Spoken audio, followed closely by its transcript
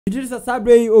Idris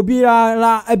Sabre Obira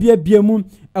la Abiabiamu,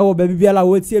 our baby Biala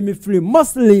would see me free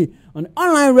mostly on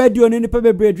online radio and in the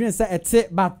paper dream say a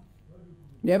but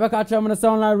the ever catch on the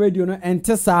online radio and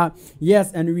Tessa.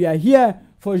 Yes, and we are here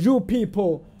for you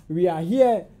people. We are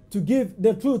here to give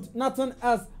the truth, nothing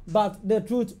else but the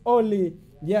truth only.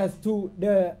 Yes, to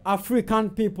the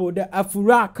African people, the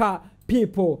Afuraka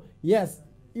people. Yes,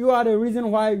 you are the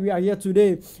reason why we are here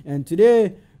today. And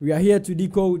today we are here to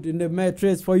decode in the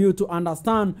matrix for you to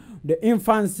understand the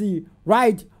infancy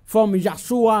right from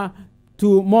Yeshua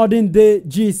to modern day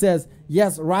Jesus.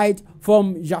 Yes, right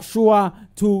from Yeshua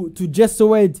to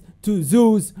Jesuit to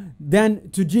Zeus, then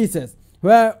to Jesus.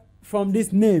 Where from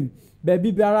this name,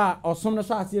 Baby Biara or some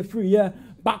free here,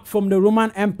 back from the Roman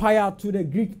Empire to the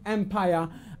Greek Empire,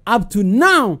 up to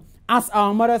now, as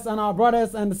our mothers and our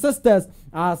brothers and sisters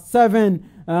are serving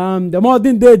the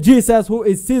modern day Jesus, who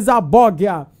is Caesar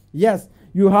Borgia. Yes,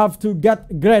 you have to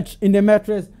get great in the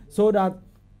matrix so that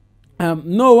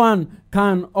no one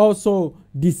can also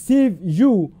deceive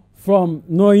you from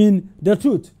knowing the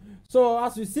truth. So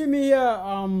as you see me here,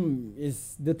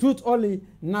 is the truth only,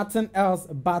 nothing else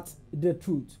but the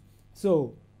truth.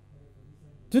 So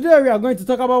today we are going to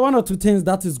talk about one or two things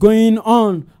that is going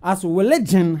on as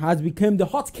religion has become the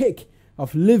hot cake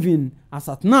of living as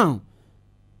at now.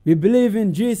 We believe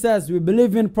in Jesus, we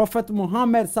believe in Prophet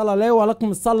Muhammad sallallahu alaihi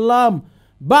wasallam,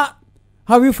 but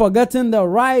have we forgotten the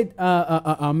right,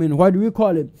 what do we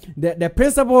call it? The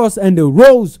principles and the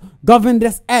rules govern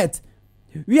this earth.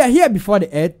 We are here before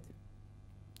the earth.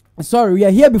 Sorry, we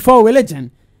are here before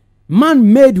religion.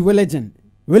 Man-made religion.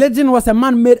 Religion was a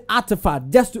man-made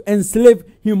artifact just to enslave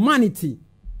humanity.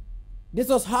 This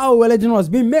was how religion was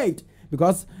being made.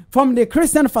 Because from the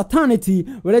Christian fraternity,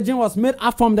 religion was made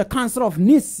up from the Council of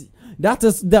Nicaea. That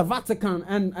is the Vatican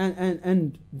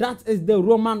and that is the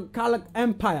Roman Catholic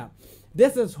Empire.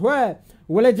 This is where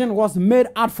religion was made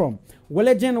out from.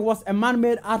 Religion was a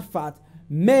man-made artifact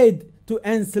made to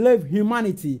enslave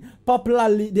humanity,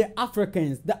 popularly the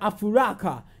Africans, the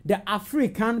Afuraka, the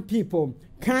African people.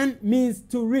 Kan means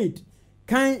to read.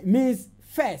 Kan means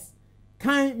first.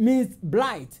 Kan means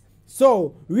blight.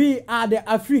 So we are the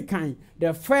African,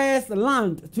 the first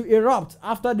land to erupt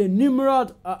after the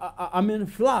Nimrod,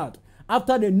 flood,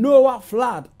 after the Noah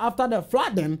flood, after the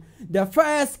flooding, the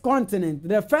first continent,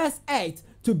 the first earth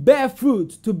to bear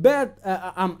fruit, to bear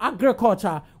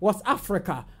agriculture was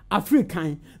Africa.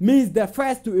 African means the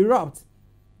first to erupt.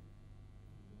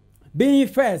 Being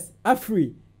first,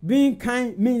 Afri. Being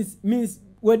kind means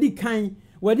wedi kind.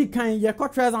 Wedi kind.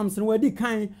 Wedi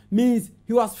kind means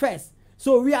he was first.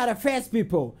 So we are the first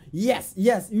people. Yes,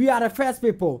 we are the first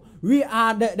people. We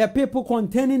are the people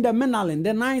containing the melanin,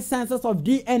 the 9 senses of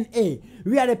DNA.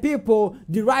 We are the people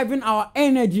deriving our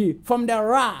energy from the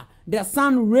Ra, the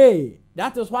sun ray.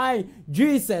 That is why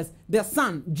Jesus, the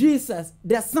Son, Jesus,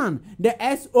 the Son, the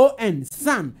S-O-N,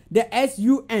 Son, the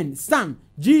S-U-N, Son,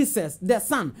 Jesus, the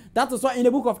Son. That is why in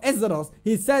the book of Exodus,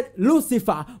 he said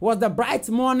Lucifer was the bright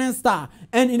morning star.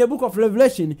 And in the book of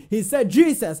Revelation, he said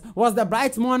Jesus was the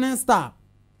bright morning star.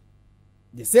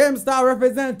 The same star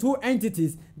represents two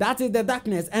entities. That is the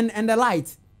darkness and the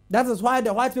light. That is why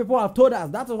the white people have told us.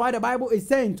 That is why the Bible is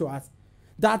saying to us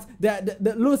that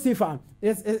the Lucifer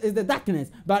is the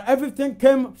darkness, but everything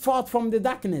came forth from the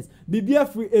darkness.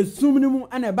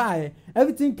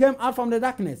 Everything came out from the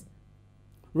darkness,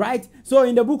 right? So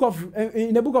in the book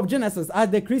of Genesis, as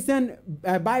the Christian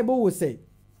Bible will say,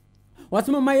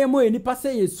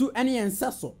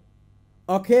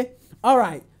 okay, all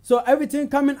right. So everything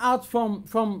coming out from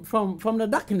the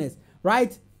darkness,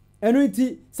 right? And we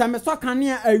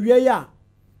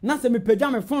na se me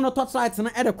pagya me phone no torchlight na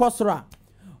e de kwosora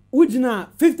ujina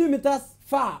 50 meters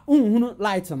far unhunu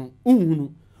light no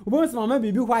unhunu ubonse mama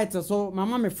bibi white so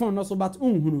mama me phone no so but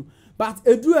unhunu but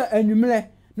edu anwumre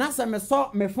na se me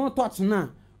so me phone torch na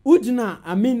ujina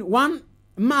one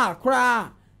ma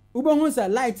kra ubonse say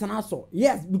light na so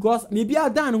yes because me bia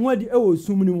dan ho adi e wo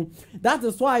sumni mu. That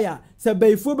is why se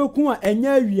beifo beku a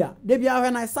enya awia de bia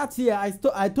when I sat here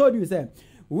I told you say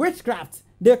witchcraft,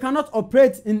 they cannot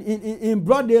operate in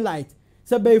broad daylight.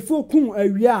 So before kum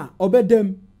area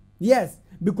obedem. Yes,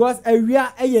 because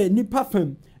area eye nipa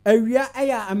fam. Area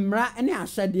aya amra any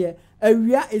ashade.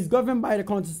 Area is governed by the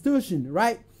constitution,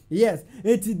 right? Yes,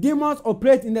 it demons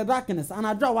operate in the darkness. And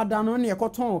I draw what down on your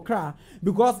cotton cry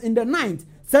because in the night,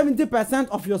 70%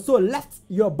 of your soul left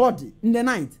your body in the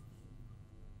night.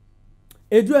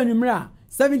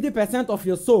 70% of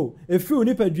your soul, if you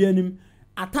nipa dream,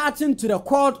 attaching to the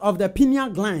cord of the pineal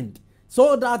gland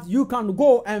so that you can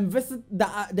go and visit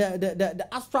the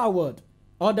astral world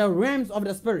or the realms of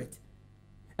the spirit.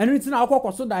 and it's now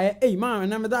so die, hey man,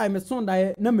 and I'm die, my son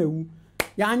die, Namu.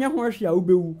 Yanya Horshia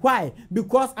Ubu. Why?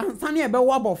 Because I'm sunny about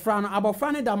Wabofran,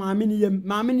 da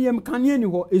Maminium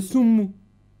Canyon is sum.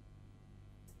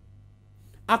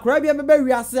 Akrabia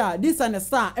baby, I this and a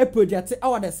star, a project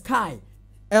over the sky,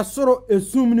 a sort of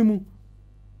sum.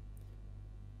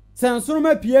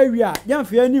 Sensuma Pierre, young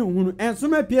fear new, and so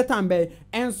many Pierre Tambe,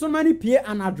 and so many Pierre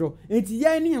Anadro. It's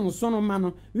Yanni and Son of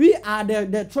Mano. We are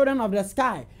the children of the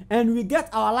sky, and we get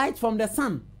our light from the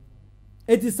sun.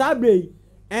 It is Agyei,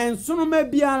 and Sonoma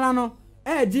Bialano,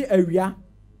 Agyei area.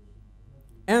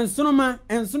 And Sonoma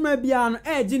Biano,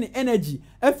 Agyei energy,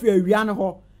 if you're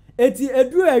Riano. It's a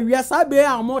drew area, Sabe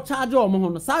are more charge or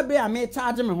Mohono, Sabe I may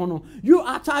charge me hono. You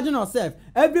are charging yourself.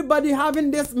 Everybody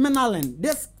having this melanin,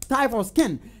 this type of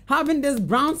skin. Having this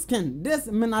brown skin, this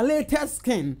melanated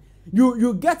skin,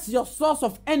 you get your source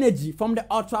of energy from the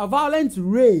ultraviolet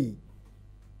ray.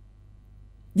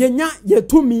 Yenya ye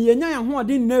to me, yenya yang ho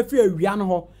din na fi awian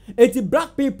ho. Eti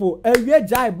black people, awie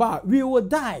jai ba, we will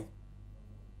die.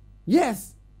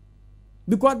 Yes.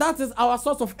 Because that is our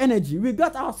source of energy. We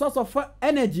got our source of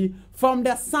energy from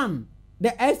the sun,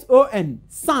 the S-O-N,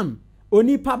 sun,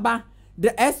 onipaba.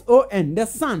 The S-O-N, the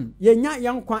sun. Yenya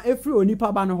yang kwa efri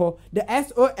onipaba ho. The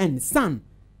S-O-N, sun.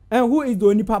 And who is the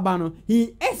onipaba?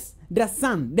 He is the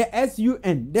sun. The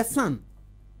S-U-N, the sun.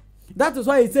 That is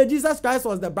why he said Jesus Christ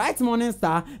was the bright morning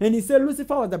star, and he said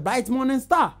Lucifer was the bright morning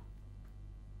star.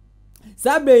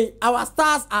 Sabe, our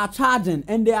stars are charging,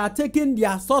 and they are taking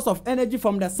their source of energy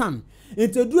from the sun.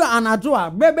 Into do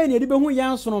anadro, bebe ni edibe hu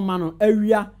yan sono mano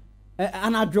awia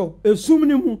anadro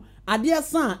esumnimu ade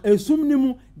san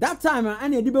esumnimu. That time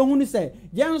and edibe hu ni say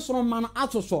yan sono mano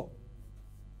atoso.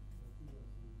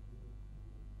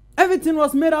 Everything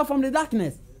was made out from the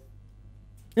darkness.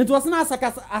 It was not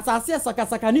asase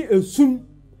sakasakani esum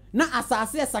na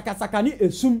asase sakasakani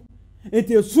esum. It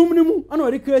esumnimu ana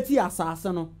ori create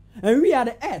asase no. And we are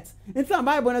the earth. In the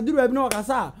Bible na duru ebi no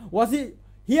kasa was it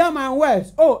hear my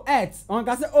words, oh earth. On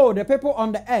can say, oh, the people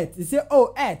on the earth. He say,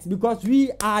 oh earth, because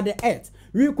we are the earth.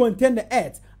 We contain the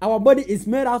earth. Our body is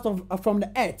made out of from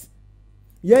the earth.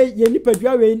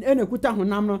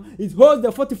 It holds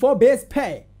the 44 base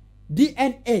pair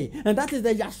DNA, and that is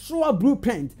the Yeshua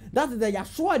blueprint. That is the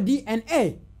Yeshua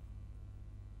DNA.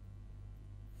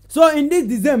 So in this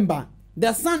December,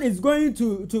 the son is going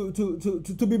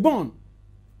to be born.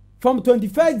 From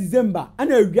 21st December,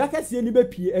 and a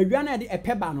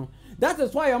pebano. That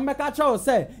is why Omeka Charles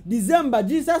said, December,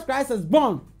 Jesus Christ is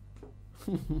born.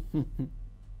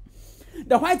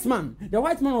 The white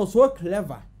man was so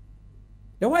clever.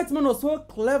 The white man was so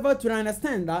clever to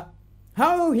understand that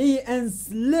how he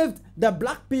enslaved the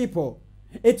black people.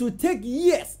 It will take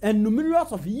years and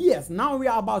numerous of years. Now we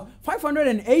are about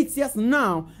 508 years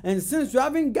now, and since we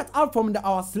haven't got out from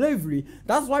our slavery,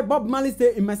 that's why Bob Marley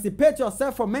said, emancipate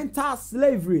yourself from mental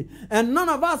slavery, and none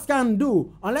of us can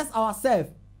do unless ourselves.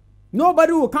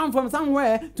 Nobody will come from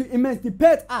somewhere to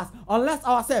emancipate us unless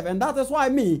ourselves, and that is why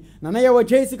me,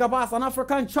 Agyei, Sikapa, as an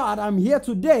African child, I'm here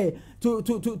today to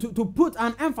put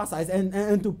an emphasis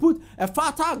and to put a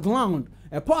fertile ground.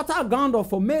 A fertile ground of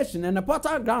formation and a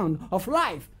fertile ground of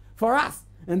life for us.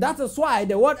 And that is why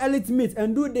the world elite meet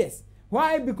and do this.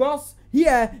 Why? Because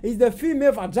here is the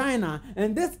female vagina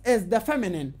and this is the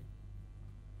feminine.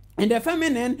 And the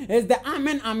feminine is the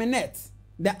amen, amenette.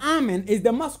 The amen is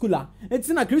the muscular. It's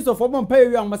in a Christopher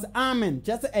Pompeo almost amen.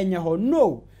 Just enyaho.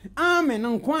 No. Amen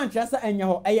and quan just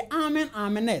enyaho. A amen,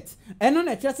 amenette. And on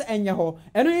a chest enyaho.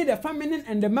 And only the feminine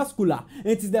and the muscular.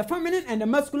 It is the feminine and the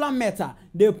muscular matter.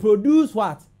 They produce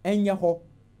what? Enyaho.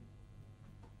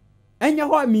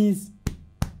 Enyaho means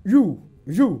you.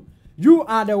 You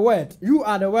are the word. You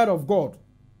are the word of God.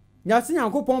 We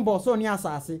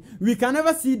can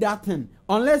never see that thing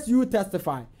unless you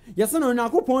testify. Yes, no,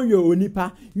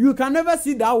 you can never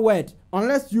see that word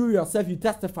unless you yourself you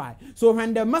testify. So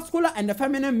when the masculine and the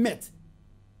feminine meet,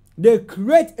 they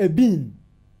create a being.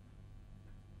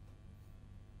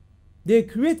 They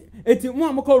create it.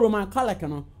 One call Roman Catholic.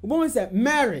 No, we say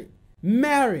Mary.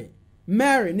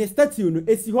 Ne statue no.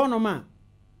 It's one man.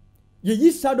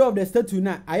 Ye shadow of the statue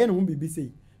na. I know who be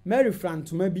say Mary Fran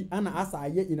to maybe Anna as I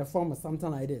in a form of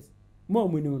something like this. More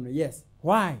we know. Yes.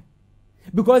 Why?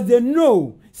 Because they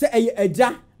know say a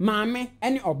ja mame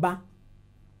any oba.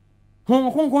 The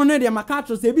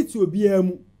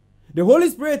Holy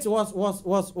Spirit was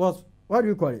what do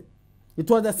you call it? It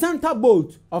was the center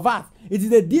bolt of us. It is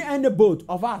the DNA bolt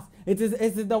of us. It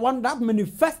is the one that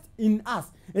manifests in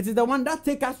us. It is the one that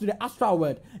takes us to the astral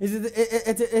world. It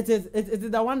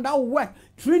is the one that works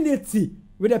Trinity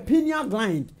with a pineal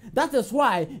gland. That is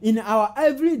why in our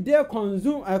everyday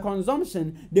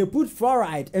consumption, they put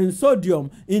fluoride and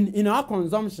sodium in our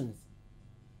consumptions.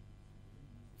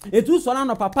 It was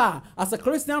Solano Papa as a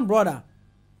Christian brother.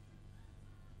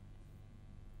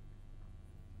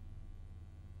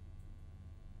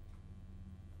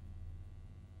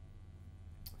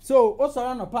 So,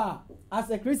 Solano Papa, as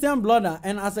a Christian brother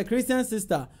and as a Christian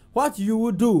sister, what you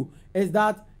will do is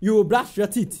that you will brush your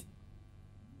teeth.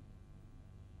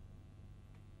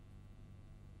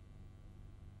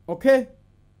 Okay?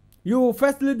 You will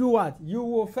firstly do what? You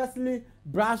will firstly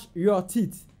brush your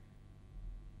teeth.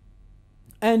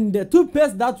 And the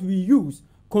toothpaste that we use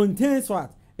contains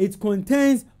what? It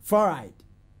contains fluoride.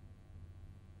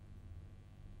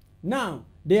 Now,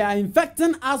 they are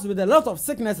infecting us with a lot of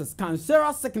sicknesses,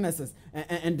 cancerous sicknesses,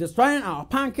 and destroying our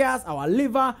pancreas, our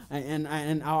liver,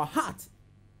 and our heart.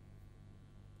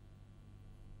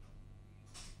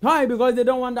 Why? Because they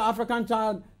don't want the African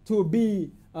child to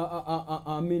be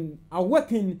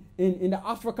awakened in the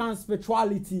African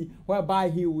spirituality, whereby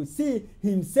he will see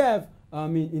himself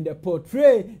in the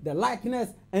portray, the likeness,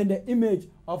 and the image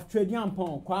of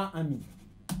Tradiampon Kwa Ami.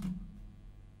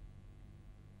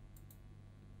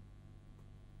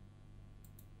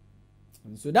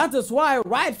 And so that is why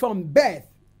right from birth,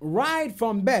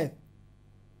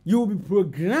 you will be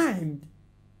programmed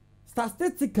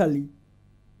statistically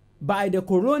by the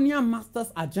colonial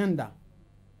master's agenda.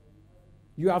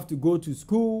 You have to go to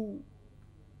school.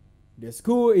 The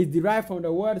school is derived from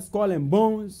the word skull and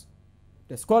bones.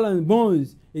 The skull and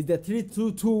bones is the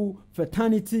 322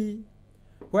 fraternity,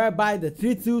 whereby the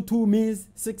 322 means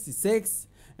 66.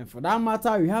 And for that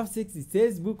matter, we have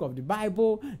 66 books of the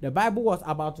Bible. The Bible was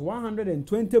about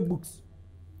 120 books.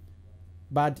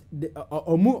 But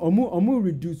omu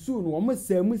reduce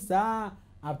omu say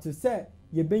up to say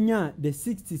yebenya the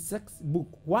 66 book.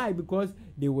 Why? Because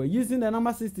they were using the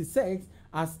number 66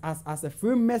 as a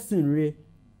Freemasonry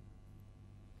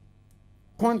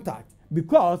contact.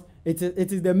 Because it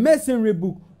is the masonry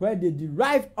book where they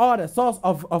derived all the source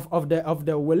of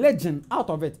the religion out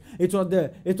of it. It was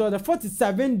the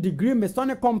 47-degree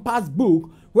Masonic compass book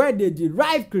where they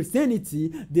derived Christianity,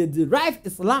 they derived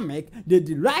Islamic, they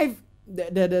derived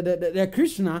the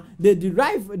Krishna, they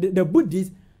derived the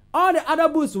Buddhist. All the other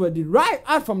books were derived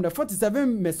out from the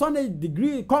 47 Masonic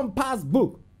degree compass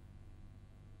book.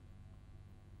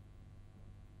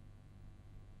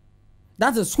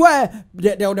 That is where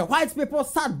the white people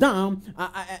sat down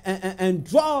and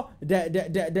draw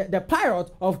the pirate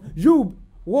of you.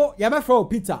 Wo yebe for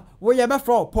Peter, wo yebe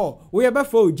for Paul, wo yebe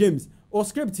for James. Or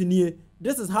script in here.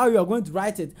 This is how you are going to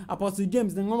write it. Apostle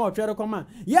James, the normal trader command.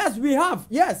 Yes, we have.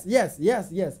 Yes.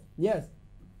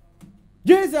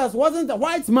 Jesus wasn't a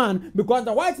white man because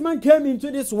the white man came into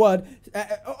this world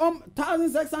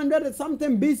 1600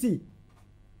 something BC.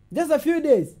 Just a few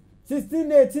days,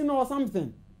 1618 or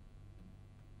something.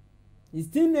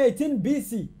 1618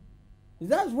 BC.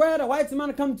 That's where the white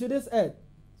man came to this earth.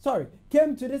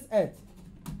 Came to this earth.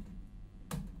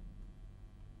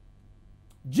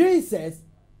 Jesus,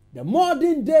 the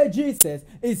modern day Jesus,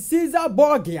 is Caesar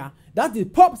Borgia, that is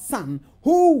Pope's son,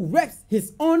 who raped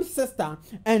his own sister.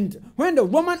 And when the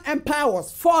Roman Empire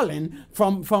was falling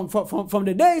from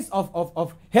the days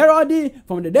of Herod,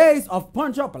 from the days of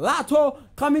Pontius Pilate,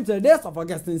 coming to the days of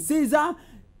Augustus Caesar,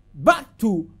 back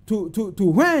to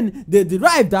when they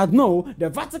derived that no, the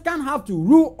Vatican have to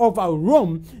rule over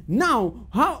Rome. Now,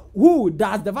 who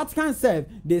does the Vatican serve?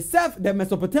 They serve the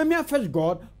Mesopotamian fish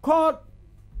god called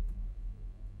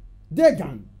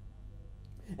Dagon.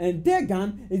 And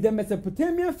Dagon is the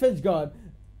Mesopotamian fish god.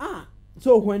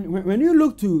 So when you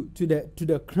look to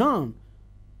the crown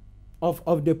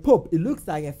of the Pope, it looks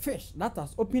like a fish that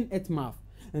has opened its mouth.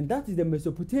 And that is the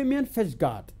Mesopotamian fish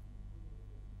god.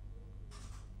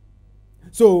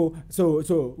 So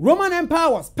Roman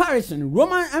Empire was perishing.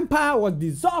 Roman Empire was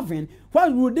dissolving.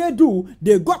 What would they do?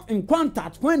 They got in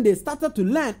contact when they started to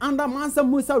learn under Mansa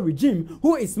Musa regime.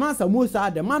 Who is Mansa Musa?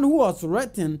 The man who was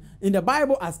written in the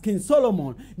Bible as King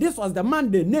Solomon. This was the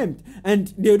man they named.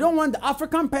 And they don't want the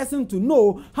African person to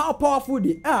know how powerful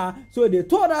they are. So they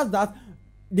told us that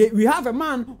we have a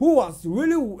man who was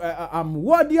really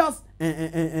worthiest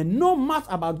and know much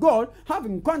about God,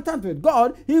 having contact with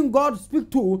God, him God speak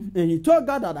to, and he told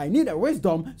God that I need a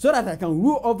wisdom so that I can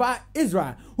rule over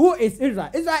Israel. Who is Israel?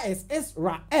 Israel is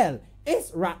Israel.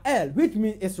 Israel, which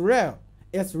means Israel.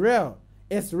 Israel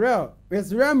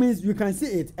means you can see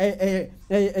it. A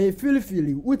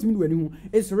fili, which means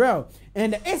Israel.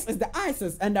 And the S is the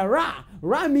Isis, and the Ra.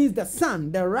 Ra means the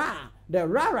sun. The Ra. the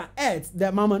Rara earth,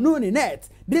 the Mamanuni earth.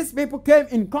 These people came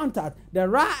in contact. The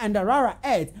Ra and the Rara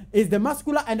earth is the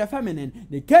masculine and the feminine.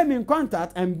 They came in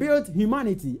contact and built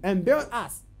humanity and built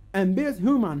us and built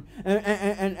human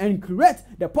and create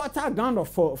the portal ground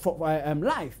for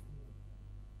life.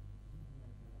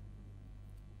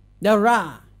 The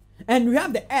Ra. And we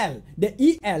have the L,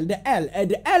 the EL, the L.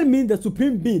 The L means the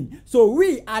supreme being. So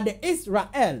we are the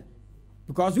Israel.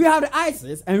 Because we have the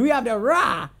Isis and we have the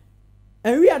Ra.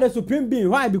 And we are the supreme being.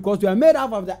 Why? Because we are made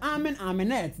up of the Amen,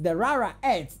 Amenet, the Rara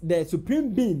earth, the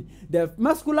supreme being, the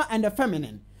masculine and the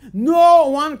feminine. No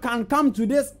one can come to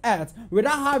this earth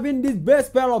without having this base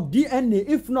pair of DNA.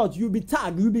 If not, you'll be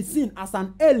tagged, you'll be seen as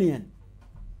an alien.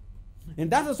 And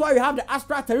that is why we have the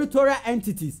extraterritorial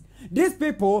entities. These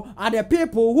people are the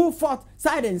people who fought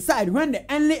side and side when the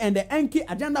Enli and the Enki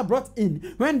agenda brought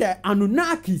in, when the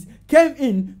Anunnakis came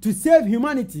in to save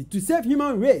humanity, to save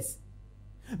human race.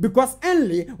 Because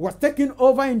Enli was taken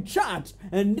over in charge,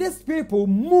 and these people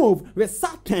move with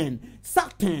Satan.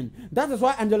 That is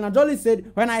why Angelina Jolie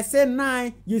said, when I say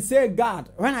 9, you say God.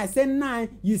 When I say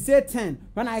 9, you say 10.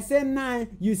 When I say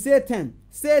 9, you say 10.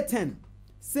 Say 10.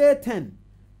 Say 10.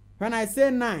 When I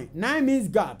say 9, 9 means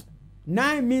God.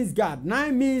 9 means God.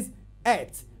 9 means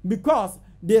earth. Because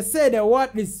they say the word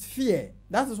is fear.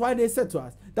 That is why they said to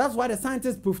us. That's why the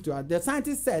scientists proved to us. The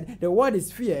scientists said the word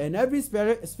is fear, and every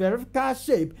spherical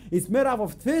shape is made up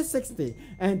of 360.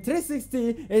 And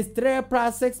 360 is 3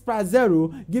 plus 6 plus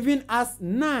 0, giving us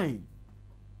 9.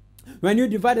 When you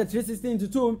divide the 360 into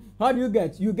 2, how do you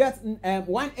get? You get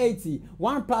 180.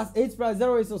 1 plus 8 plus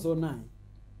 0 is also 9.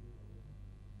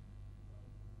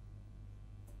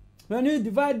 When you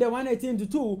divide the 180 into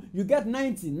 2, you get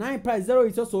 90. 9 plus 0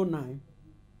 is also 9.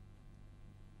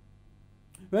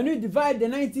 When you divide the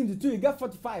 90 into 2, you get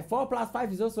 45. 4 plus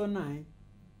 5 is also 9.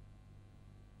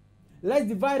 Let's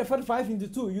divide the 45 into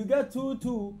 2. You get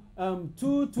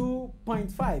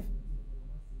 2.5.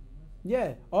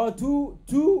 Yeah, or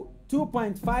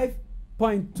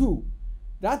 2.5.2.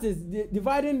 That is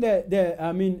dividing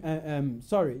dividing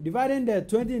the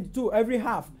 20 into 2 every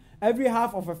half. Every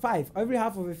half of a 5, every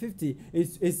half of a 50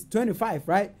 is 25,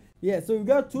 right? Yeah, so you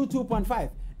get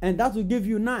 2.5, and that will give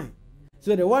you 9.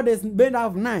 So the word is made out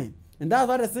of 9. And that's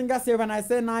what the singer says. When I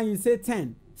say 9, you say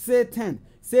 10. Say 10.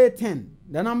 Say 10.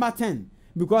 The number 10.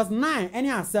 Because 9, any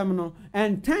asemno,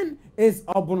 and 10 is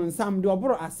obun sam, the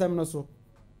oburo asemno so.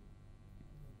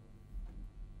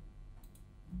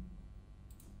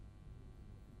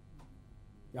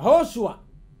 Yehoshua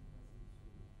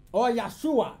or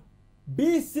Yeshua,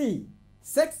 BC,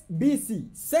 6 BC,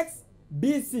 6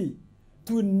 BC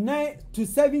to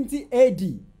 70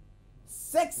 AD,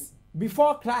 6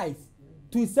 before Christ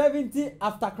to 70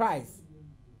 after Christ.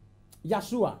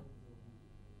 Yeshua.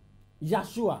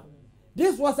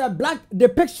 This was a black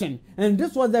depiction, and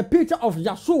this was a picture of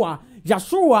Yeshua.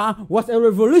 Yeshua was a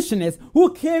revolutionist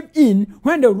who came in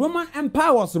when the Roman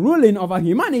Empire was ruling over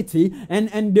humanity,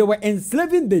 and they were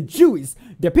enslaving the Jews,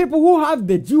 the people who have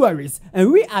the Jeweries,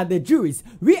 and we are the Jews.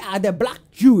 We are the black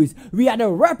Jews. We are the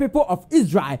rare people of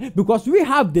Israel because we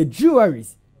have the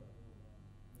Jeweries.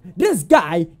 This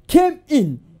guy came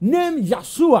in named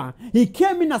Yeshua. He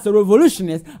came in as a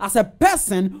revolutionist, as a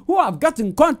person who have got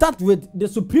in contact with the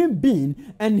supreme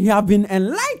being, and he have been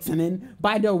enlightening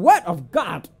by the word of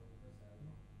God.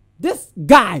 This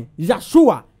guy,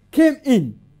 Yeshua, came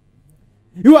in.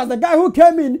 He was the guy who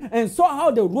came in and saw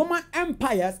how the Roman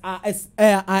empires are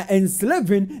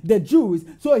enslaving the Jews.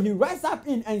 So he rose up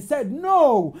in and said,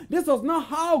 no, this was not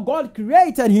how God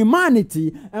created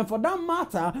humanity. And for that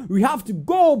matter, we have to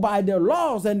go by the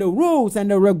laws and the rules and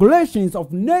the regulations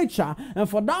of nature. And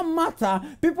for that matter,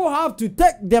 people have to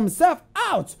take themselves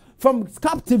out from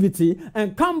captivity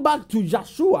and come back to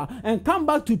Yeshua and come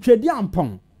back to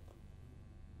Chediampong.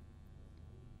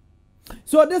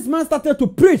 So this man started to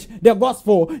preach the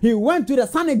gospel. He went to the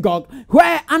synagogue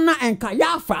where Anna and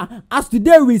Caiaphas, as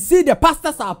today we see the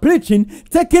pastors are preaching,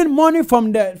 taking money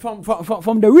from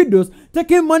the widows,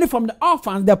 taking money from the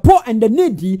orphans, the poor and the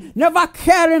needy, never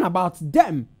caring about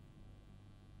them.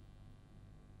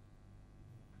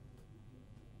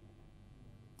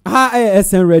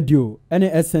 SN Radio and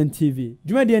SN TV.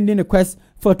 Do you mean the quest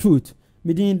for truth?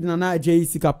 Me didn't Nana Agyei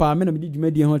Sikapa. Me no me did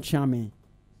me di ho chiame.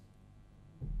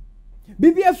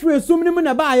 Bibi afre so mini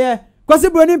na ba ye kwase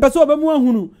broni person obamu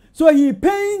ahunu. So he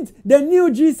painted the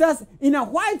new Jesus in a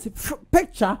white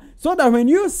picture so that when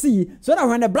you see, so that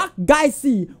when the black guy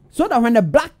see, so that when the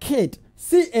black kid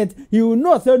see it, he will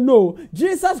know, say no,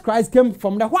 Jesus Christ came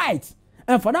from the white.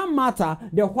 And for that matter,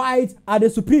 the whites are the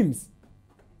supremes.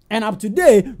 And up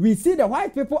today, we see the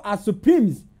white people as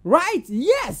supremes, right?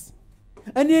 Yes.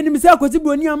 And the enemy say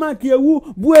Kotiboni Amaki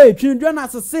wu bue children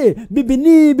as say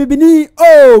bibini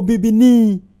oh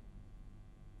bibini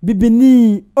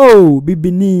oh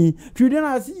bibini children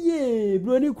as ye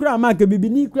broni kura amaki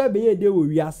bibini kura be de wo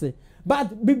wiase.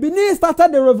 But bibini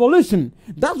started the revolution.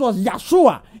 That was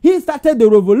Yeshua. He started the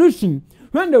revolution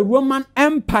when the Roman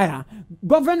Empire,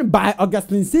 governed by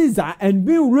Augustus Caesar and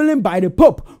being ruling by the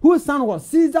Pope, whose son was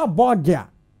Caesar Borgia.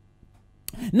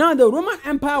 Now the Roman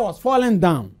Empire was falling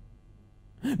down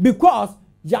because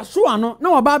Yeshua no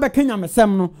waba Kenya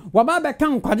mesem no waba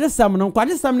kan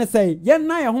kwadesem no say yen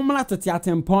na ye homla tete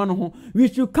atempon no we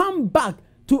should come back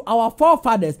to our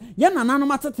forefathers. Yen na no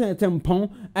matete tempon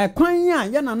kwan ya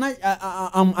yen na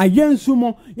ayensu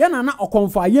mo yen na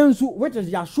okonfo ayensu, which is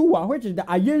Yeshua, which is the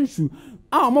ayensu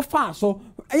mo fa so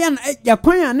yen ya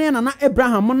kwan ya na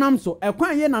Abraham mo nam so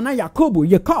kwan yen na Jacob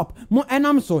mo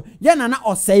enam so yen na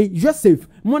Osei Joseph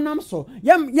mo nam so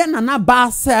yen na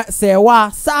ba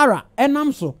sewa Sarah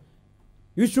enam so.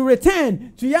 You should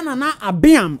return to yen na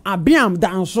Abiam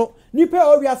dan so nipa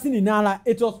owiase ni nala.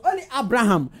 It was only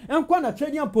Abraham and na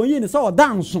trading ponyin so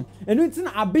dan so enu tin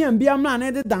Abiam biam na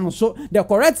na de dan so. The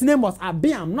correct name was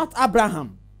Abiam, not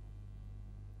Abraham.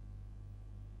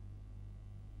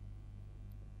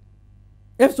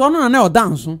 If so no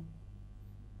dance,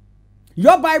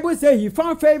 your Bible says he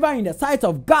found favor in the sight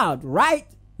of God, right?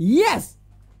 Yes.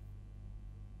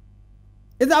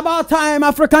 It's about time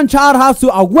African child has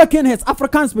to awaken his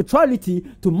African spirituality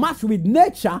to match with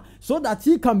nature so that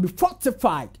he can be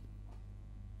fortified.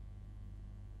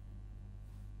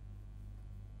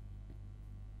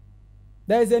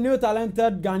 There is a new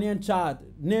talented Ghanaian child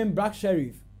named Black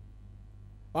Sheriff.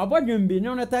 About you be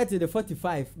no title the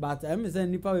 45, but I'm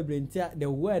saying nipa we bring the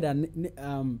word and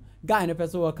guy in the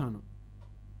person work on.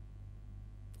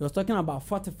 He was talking about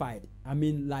fortified. I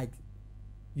mean, like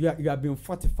you have been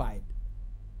fortified.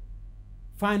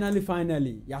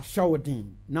 Finally, you're showed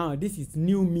in. Now this is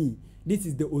new me. This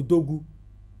is the Odogu,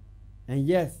 and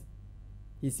yes,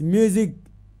 his music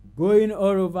going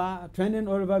all over, trending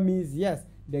all over means yes,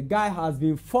 the guy has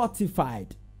been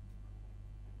fortified.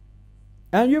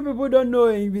 And you people don't know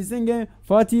if he's singing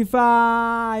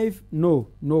 45. No.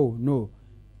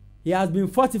 He has been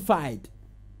fortified.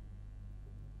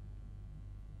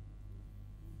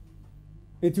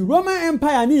 It's Roman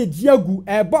Empire ni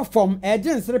Diagu from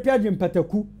agents repairing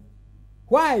Pataku.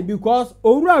 Why? Because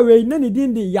Ora we nani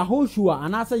dindi Yahoshua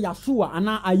and asa Yeshua and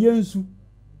Ayensu.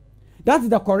 That's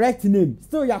the correct name.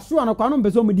 Still Yeshua no kwano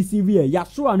mbeso mu deceive here.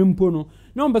 Yeshua no mpono.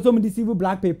 No mbeso mu deceive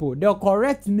black people. The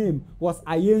correct name was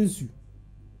Ayensu.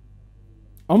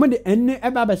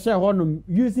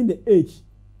 Using the H.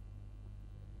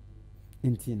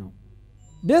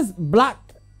 This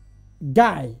black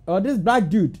guy or this black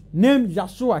dude named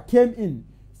Joshua came in,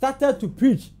 started to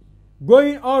preach,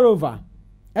 going all over.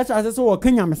 As I said, so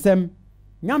Kenya mesem.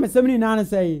 Nyamesem ni nana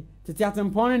say,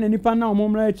 Titiatempone and Nipa na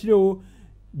omomra chiro,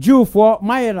 Jew for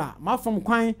Myra, ma from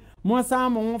Quine,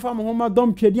 Monsa, mon fam homa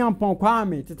dom chedian pon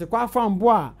kwame, Titikwa from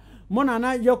Bois,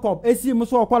 Monana Jacob, Esi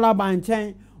Muso Kwalaba and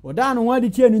Chain. Oda no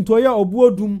wadi tie ntoye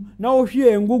obuodum na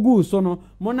ohwie ngugu so no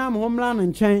monam homla no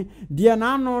nchen de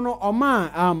na no no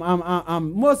oma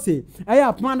Mose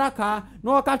aya panda ka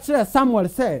na oka kire Samuel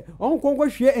say onkonko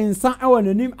hwie ensa ewa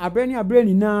nanim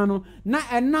abrani na no na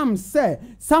enam say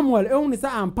Samuel ehuni say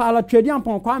ampala twedi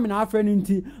ampon kwame na afre no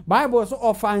nti Bible so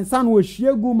ofa ensa no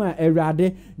hwie gu ma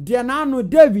awurade de na no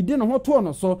David no hoto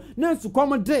no so na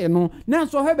nsukom de no na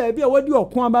nso he ba bia wadi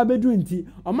okon aba bedu nti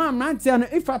oma mrantia no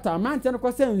ifata mrantia no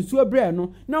kwase nsuo bre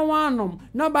no na wanom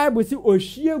na Bible si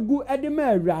ohwiegu edema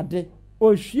awurade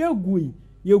ohwiegu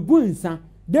ye gunsa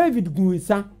David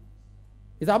gunsa.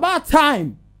 It's about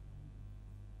time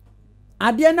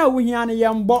ade na wohia no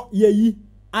yembo yeyi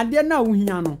ade na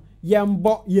wohia no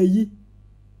yembo yeyi,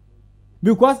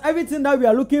 because everything that we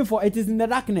are looking for, it is in the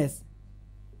darkness.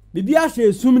 Bibia she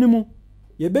esumni mu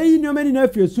ye beyi no mani na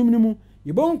afi esumni mu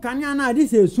ye bon kanea na ade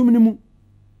se esumni mu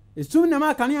esumni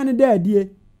ma kanea ne da adie.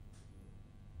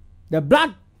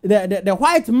 The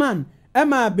white man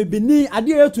ema bibini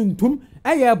ade etuntum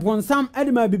eye bonsam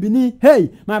edema bibini.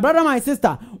 Hey my brother, my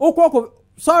sister, okoko,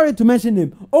 sorry to mention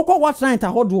him, oko watch night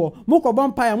ahodo moko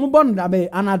bompire mo bon dabe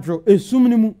anadro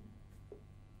esumni mu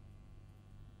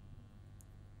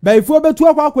ba ifo betu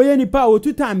akwakoye nipa o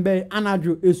two time be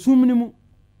anadro esumni mu.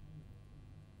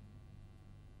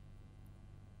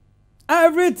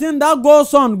 Everything that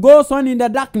goes on in the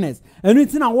darkness.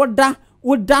 Anything what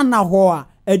da na ho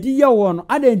edi ye wo no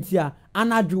adentia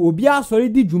anadwo obi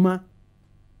asori di djuma.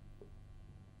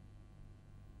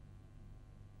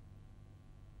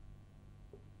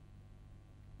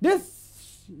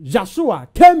 This Joshua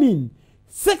came in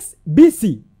 6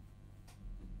 BC.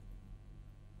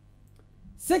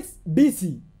 6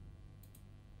 BC.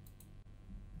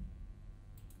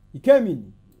 He came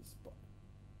in,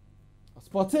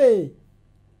 spotted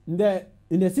in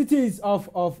the cities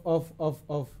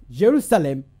of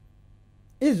Jerusalem,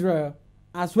 Israel,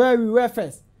 as where we were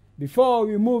first, before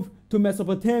we moved to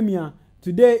Mesopotamia,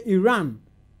 today Iran,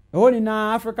 all in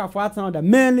Africa for that,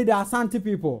 mainly the Asante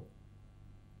people,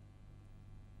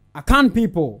 Akan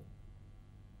people.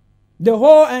 The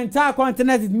whole entire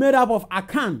continent is made up of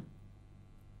Akan,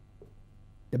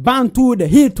 the Bantu, the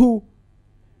Hitu.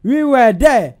 We were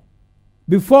there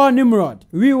before Nimrod.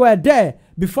 We were there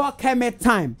before Kemet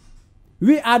time.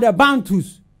 We are the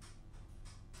Bantus.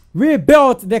 We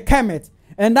built the Kemet.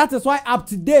 And that is why up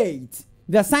to date,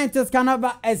 the scientists can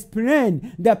never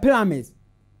explain the pyramids.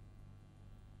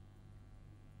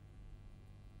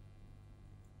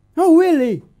 Oh,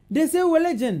 really? They say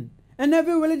religion. And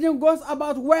every religion goes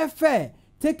about welfare.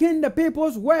 Taking the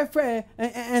people's welfare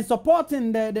and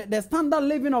supporting the standard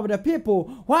living of the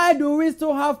people. Why do we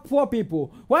still have poor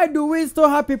people? Why do we still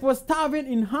have people starving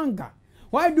in hunger?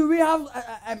 Why do we have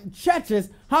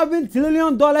churches having $1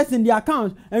 trillion in their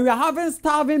accounts and we are having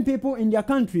starving people in their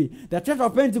country? The Church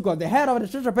of Pentecost, the head of the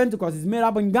Church of Pentecost is made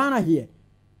up in Ghana here.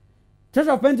 Church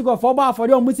of Pentecost for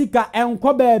the musica and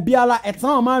kobe biala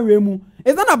etama remu.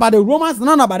 It's not about the Romans,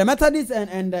 not about the Methodists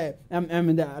and the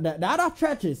other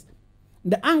churches.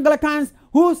 The Anglicans,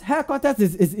 whose headquarters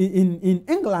is in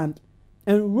England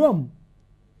and Rome.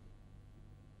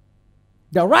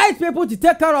 The right people to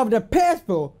take care of the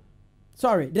people,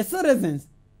 the citizens,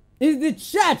 is the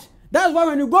church. That's why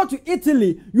when you go to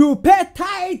Italy, you pay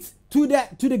tithes to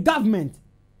the government.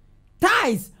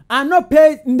 Tithes are not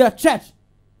paid in the church.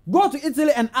 Go to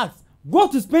Italy and ask. Go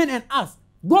to Spain and ask.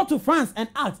 Go to France and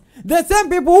ask. The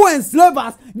same people who enslave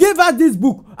us, give us this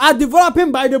book, are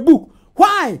developing by the book.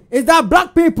 Why is that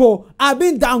black people are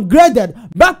being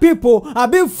downgraded? Black people are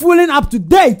being fooling up to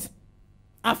date.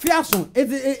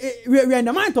 We're in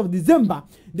the month of December.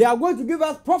 They are going to give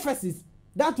us prophecies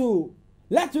that will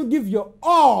let you give your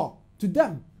all to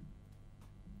them.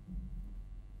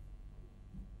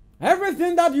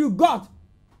 Everything that you got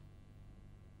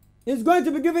is going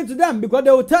to be given to them, because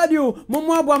they will tell you,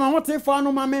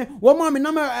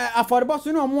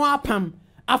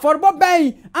 affordable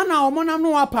bay and our monam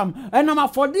apam and I'm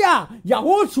affordia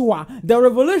Yahushua, the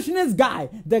revolutionist guy,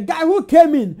 the guy who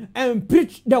came in and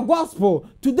preached the gospel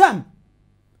to them.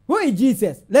 Who is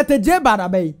Jesus? Letter J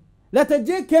Barabay. Letter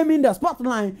J came in the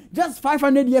spotlight just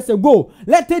 500 years ago.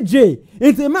 Letter J.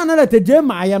 It's a man letter J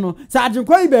Mayano. Sergeant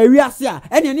Koibe Riasia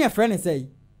and your near friend say.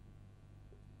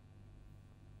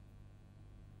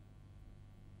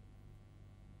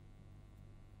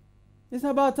 It's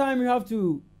about time you have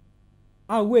to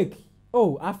awake.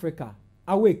 Oh, Africa.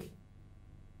 Awake.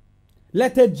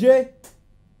 Letter J.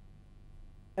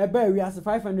 We are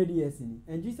 500 years in.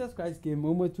 And Jesus Christ came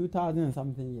almost 2,000 and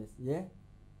something years. Yeah?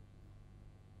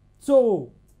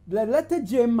 So, the letter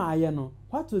J Mayano,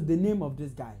 what was the name of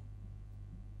this guy?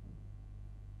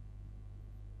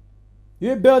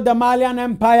 You built the Malian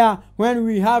Empire when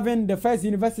we having the first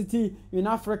university in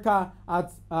Africa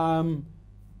at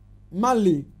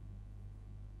Mali.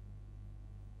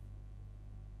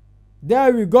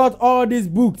 There we got all these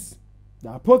books,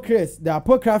 the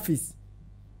apocryphs.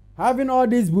 Having all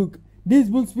these books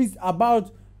speak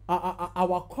about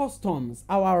our customs,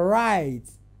 our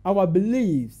rights, our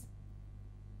beliefs.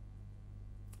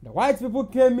 The white people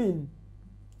came in,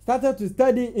 started to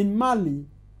study in Mali,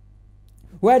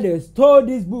 where they stole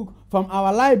this book from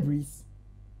our libraries.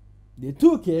 They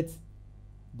took it.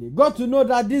 They got to know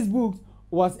that this book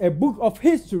was a book of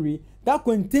history that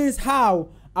contains how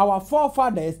our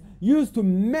forefathers used to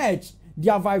match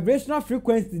their vibrational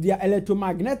frequency, their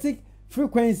electromagnetic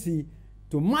frequency,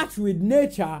 to match with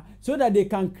nature so that they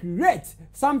can create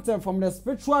something from the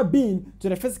spiritual being to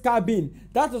the physical being.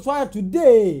 That is why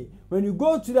today, when you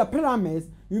go to the pyramids,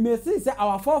 you may see that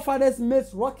our forefathers made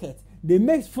rockets, they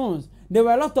made phones. There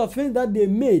were a lot of things that they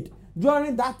made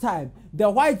during that time. The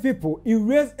white people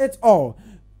erased it all,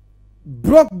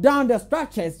 broke down the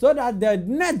structures so that the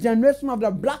next generation of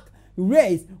the black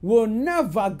race will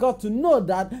never got to know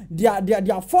that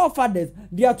their forefathers,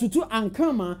 their Tutu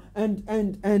Ankama and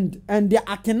their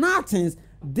Akhenatans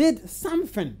did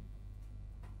something.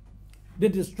 They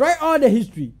destroy all the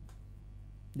history.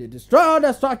 They destroy all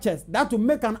the structures that will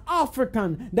make the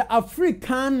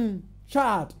African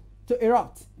child to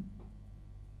erupt.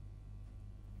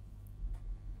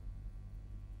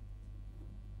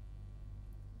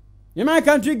 In my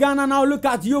country, Ghana, now look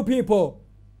at you people.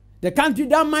 The country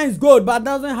that mines gold but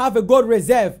doesn't have a gold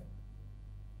reserve.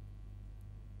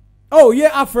 Oh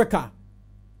yeah, Africa.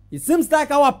 It seems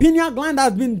like our pineal gland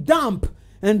has been dumped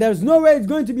and there's no way it's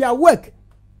going to be awake.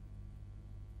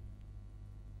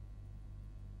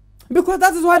 Because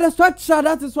that is why the structure,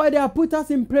 that is why they have put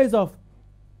us in place of.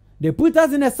 They put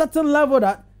us in a certain level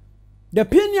that the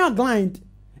pineal gland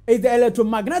is the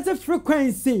electromagnetic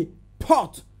frequency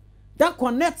port that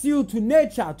connects you to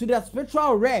nature, to the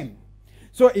spiritual realm.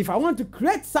 So if I want to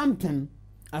create something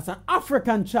as an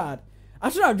African child, I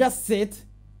should have just sit,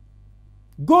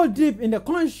 go deep in the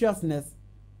consciousness.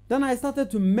 Then I started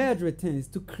to merge with things,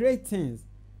 to create things.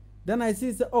 Then I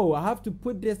see, oh, I have to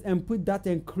put this and put that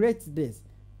and create this.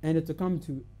 And it will come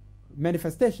to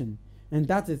manifestation. And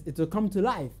that is, it will come to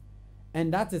life.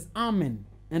 And that is Amen.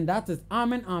 And that is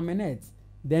Amen, Amenet.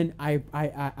 Then I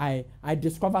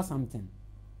discover something.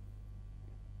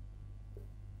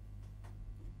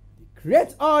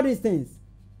 Create all these things.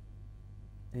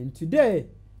 And today,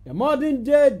 the modern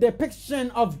day depiction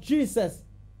of Jesus,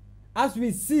 as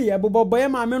we see,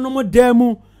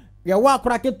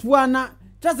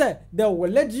 just the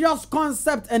religious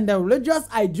concept and the religious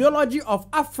ideology of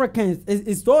Africans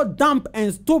is so dumb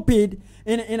and stupid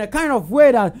in a kind of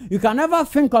way that you can never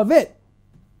think of it.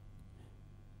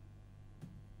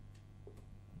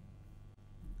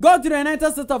 Go to the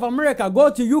United States of America, go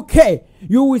to UK,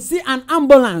 you will see an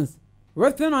ambulance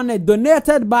written on it,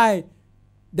 donated by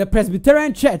the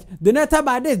Presbyterian Church, donated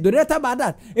by this, donated by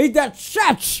that. It's the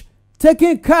church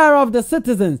taking care of the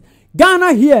citizens.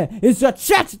 Ghana here is your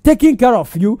church taking care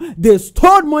of you. They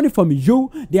stole money from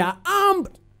you. They are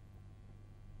armed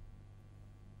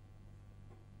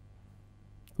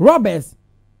robbers,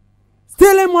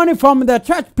 stealing money from the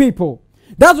church people.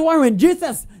 That's why when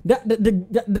Jesus,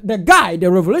 the guy,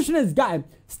 the revolutionist guy,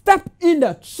 step in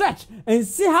the church and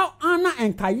see how Anna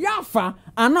and Caiaphas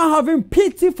are not having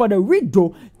pity for the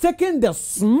widow, taking the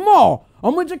small.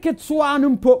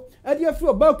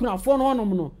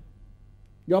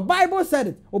 Your Bible said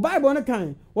it. O Bible on the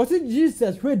kind. Was it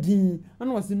Jesus ready?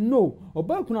 And was it no? O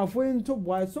Bible kuna for into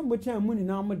boy. Somebody change money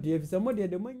now. Mo dear. Somebody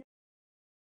the money.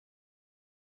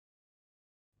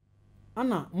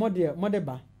 Anna, mo dear, mo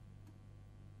deba.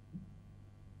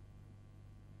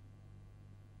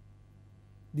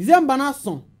 December na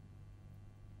son.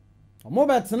 Mo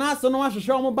bet na so no wa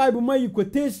hwehwe mo Bible mo yi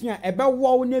quotation e be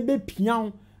wo ne be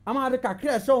pian. Ama de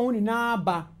kakra so ho ni na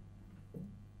ba.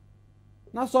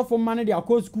 Na so for man dey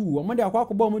akọ school, o mo dey akọ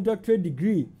akọbọ mo doctorate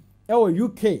degree e wo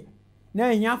UK. Na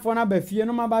ehiafo na ba fie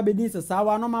no ma ba be din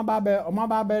sesawa no ma ba be o ma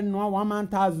ba be no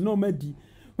 1,000 no ma di.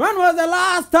 When was the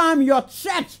last time your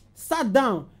church sat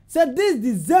down said this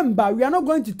December we are not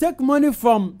going to take money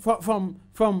from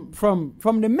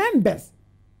the members?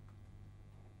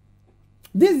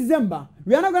 This December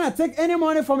we are not going to take any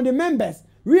money from the members.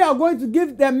 We are going to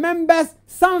give the members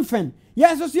something.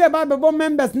 Yes, so see about the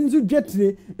members need to get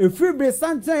a free break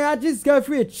something. I just get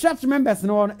free church members.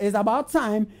 No, it's about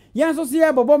time. Yes, so see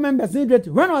about members need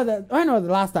to. When was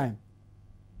the last time?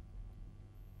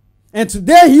 And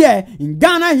today here in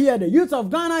Ghana, here the youth of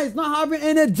Ghana is not having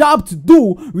any job to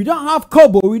do. We don't have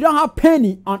kobo, we don't have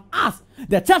penny on us.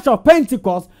 The Church of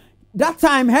Pentecost, that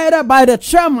time headed by the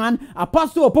chairman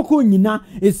Apostle Opoku Nyina,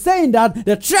 is saying that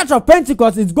the Church of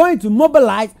Pentecost is going to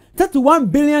mobilize 31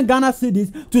 billion Ghana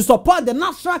cedis to support the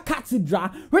National Cathedral,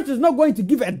 which is not going to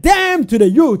give a damn to the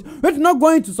youth, which is not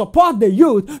going to support the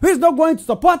youth, which is not going to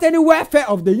support any welfare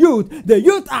of the youth. The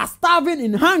youth are starving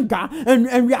in hunger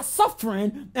and we are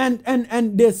suffering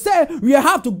and they say we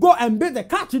have to go and build the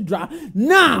cathedral.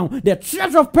 Now, the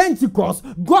Church of Pentecost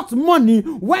got money,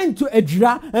 went to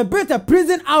Agyei and built a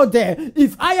prison out there.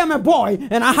 If I am a boy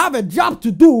and I have a job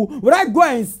to do, would I go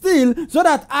and steal so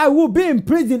that I will be in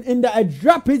prison in the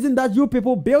Agyei prison that you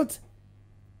people built?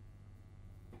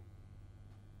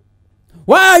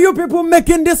 Why are you people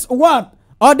making this world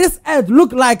or this earth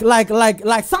look like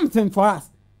something for us?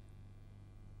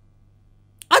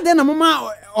 Adena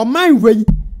mama o man way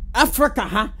Africa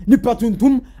ha ni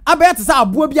patuntum abet sa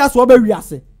abo bia so ba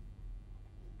wiase.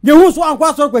 Yehu so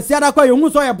ankwa so kwesi ada kwa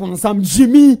yehu so ye bonsam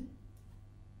Jimmy.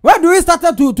 Where do we start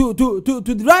to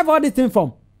derive all this thing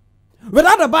from?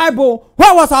 Without the Bible,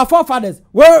 where was our forefathers?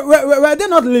 Were they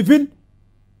not living?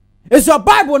 It's your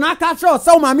Bible now catch us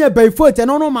so mama by foot and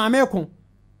no mama kon.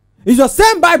 It's your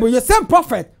same Bible, your same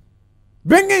prophet.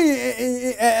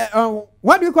 Bringing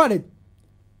what do you call it?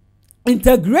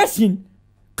 Integration,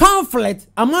 conflict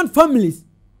among families.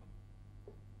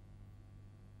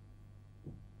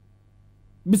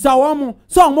 Bisawamo,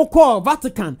 so mo call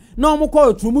Vatican, no mo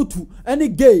call Trumutu, any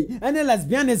gay, any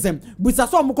lesbianism,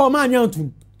 Bisaso mo call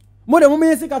Manyantum. More than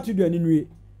women cathedral in way.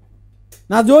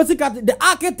 Now the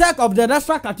architect of the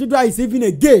National Cathedral is even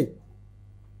a gay.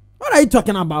 What are you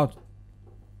talking about?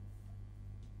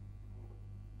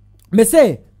 Me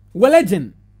say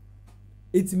Religion,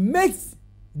 it makes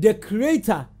the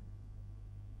creator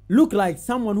look like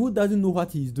someone who doesn't know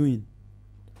what he's doing.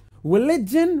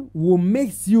 Religion will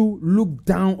make you look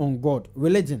down on God.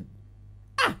 Religion.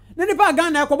 Nani pa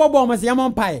Ghana ekobobo almost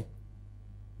yamon pie.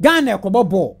 Ghana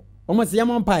ekobobo almost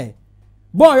yamon pie.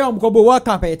 Boy yom kobo World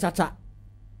Cup chacha.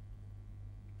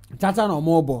 Chacha no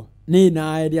more bo. Ni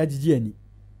na idea Agyei.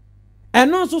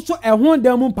 And also so a one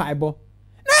demon pie bo.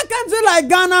 Na country like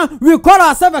Ghana, we call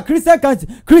ourselves a Christian country.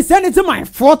 Christianity my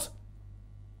fault.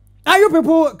 Are you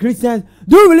people Christians?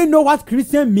 Do you really know what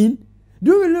Christian mean?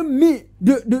 Do you really mean?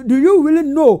 Do you really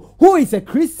know who is a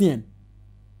Christian?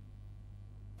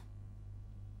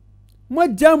 Mo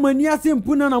Germany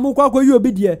asimpuna na mo kwa you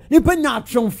obi die. Ni pa nya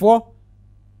atwonfo.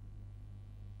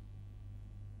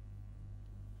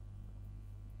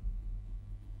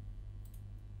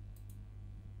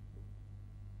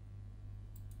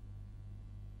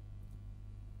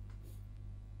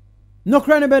 No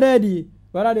crying bededi,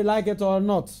 whether they like it or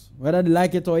not, whether they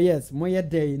like it or yes, moye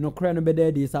day no crying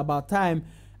bededi. It's about time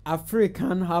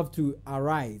African have to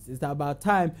arise. It's about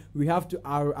time we have to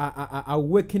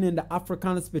awaken in the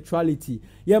African spirituality.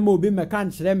 Ye mo bi me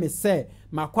kan kire me say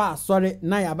makwa sorry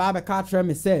na ya ba be ka kire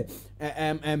me say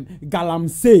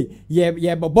galamsey ye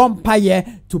bobom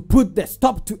paye to put the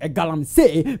stop to a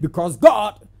galamsey because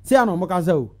God say no mo ka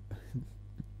say.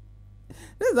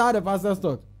 This is how the pastors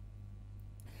talk.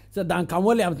 So dan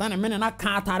kamole am tan me na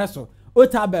ka atare so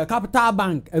Otabe Capital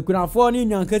Bank ekunafo ni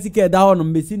nyankasike da ho no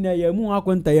mbesi na ya mu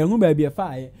akonta ya hu ba bia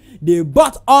fa. They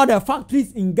bought all the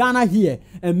factories in Ghana here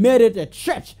and made it a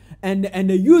church, and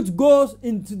the youth goes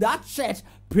into that church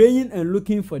praying and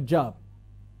looking for job.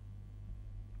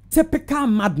 Typical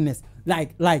madness,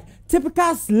 like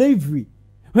typical slavery.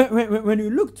 When you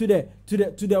look to the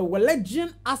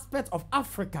religion aspect of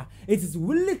Africa, it is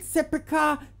really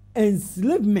typical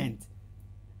enslavement.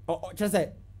 Or just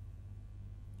say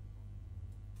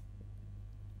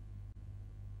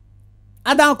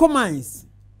Adanko Mines,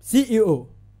 CEO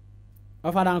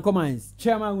of Adanko Mines,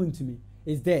 Chairman Wuntumi,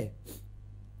 is there.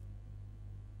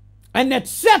 And the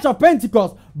Church of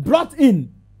Pentecost brought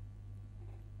in.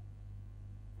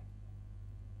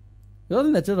 It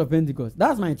wasn't the Church of Pentecost.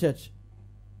 That's my church.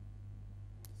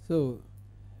 So,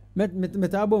 the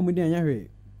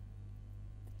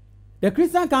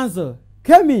Christian Council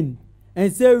came in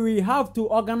and said we have to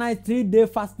organize 3-day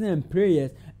fasting and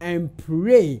prayers and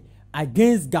pray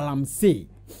against galamsey.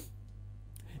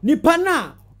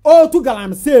 Nipana to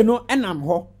galamsey no enam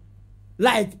ho.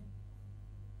 Like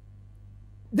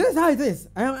this is how it is.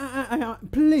 I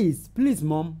please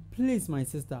mom, please my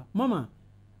sister. Mama,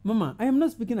 I am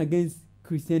not speaking against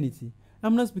Christianity.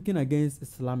 I'm not speaking against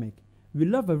Islamic. We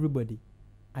love everybody.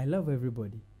 I love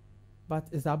everybody. But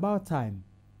it's about time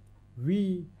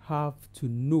we have to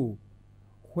know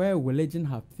where religion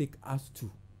have taken us to.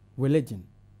 Religion.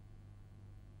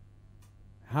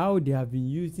 How they have been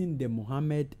using the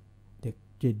Muhammad, the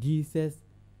Jesus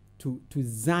to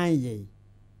Agyei.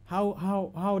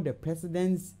 How the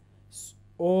presidents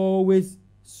always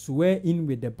swear in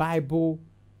with the Bible,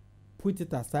 put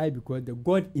it aside because the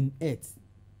God in it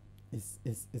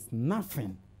is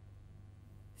nothing.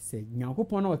 Say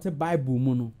Nyankopon na the Bible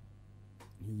mu no.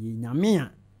 Ye nyame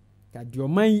a ka de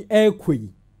oman ekoi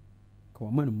ka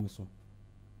oman mu so.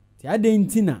 Ti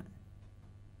adentina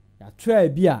ya try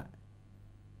bia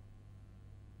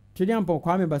Chidiampo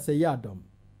Kwame Baseye Adom,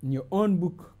 in your own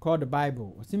book called the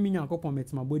Bible, or simi Nyankopon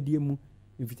metima bodie mu,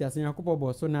 invitasi Nyankopon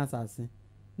bo so na asase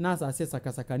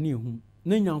sakasaka ni hum,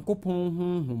 na Nyankopon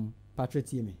hum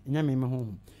patriotie me, nyame me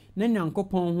hum, na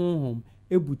Nyankopon hum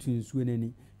ebutu nsuo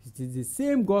nani. It is the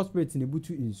same gospel in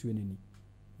ebutu nsuo nani.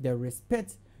 The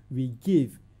respect we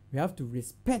give, we have to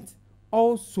respect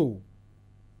also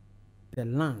the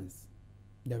lands,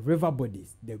 the river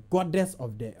bodies, the goddess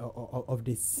of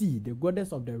the sea, the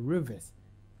goddess of the rivers.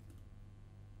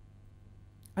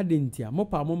 Adentia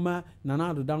mopa moma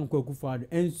nana do dan kwaku fado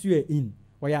ensue in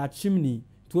waya chimney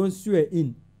to ensue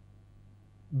in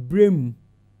brem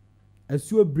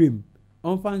asuo brem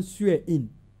onfa ensue in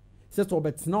se to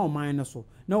betena o man na so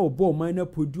na obo o man na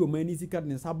podu o man ni sika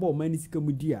ne sabo o man ni sika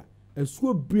mudia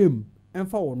asuo brem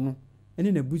enfa wo no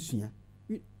ene na busua.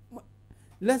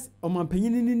 Let's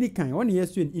omampanyin ni kan one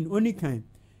yesu in only kind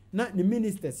na the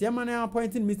ministers yamana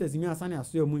appointing ministers mi asane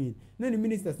aso mu in na the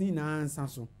ministers ni na ansa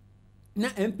so na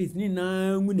MPs ni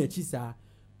na ngu na chisa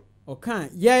o kan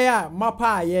ya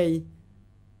mapa ye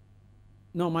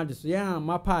no magiso ya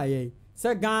mapa ye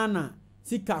se Ghana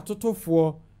sika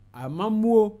totofo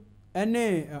amamuo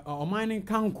ene oman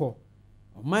kanko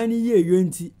oman ye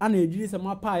yenti ana ejiri se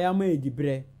mapa ya ma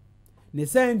ejibre ne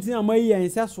senti amayi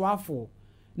ense so afo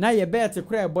na ye bet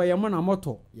kra boy ye mo na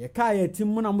moto ye car ye tim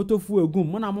mo na moto fu egum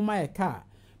mo na mama ye car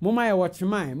mama ye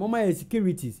watchman mama ye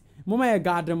securities mama ye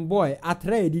garden boy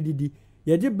atre dididi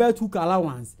ye di bed hook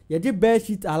allowance ye di bed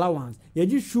sheet allowance ye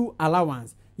di shoe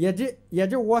allowance ye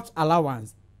di watch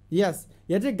allowance yes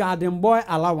ye di garden boy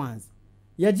allowance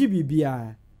ye di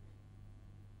bibia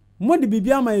mo di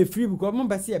bibia ma ye free because mo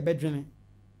bese ye bedwene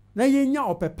na ye nya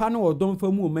opepa na odon fa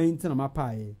mu o maintain ma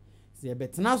pa ye se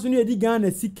betena so ne edi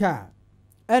Ghana sika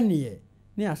ene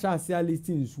ne ahya ase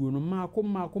listing nsuo no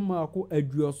maako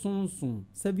aduosonson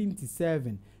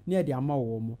 77 ne edi ama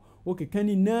wo mo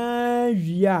okekani na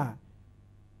wia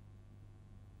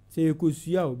say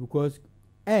ekosua because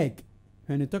egg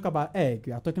when you talk about egg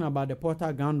you are talking about the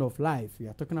portal gland of life you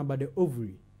are talking about the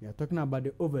ovary you are talking about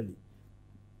the ovary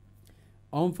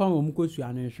on fa mo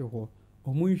kosua na hwe ho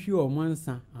omunhwi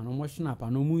omansa anomo snap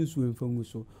anomo nsuo mfangu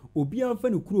so obi amfa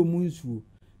ne kuro mu nsuo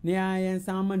ne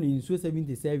ayensa ama ne nsuo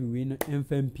 77 we no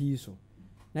mfampi so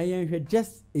na yenhwe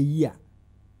just a year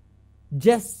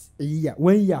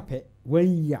 1 year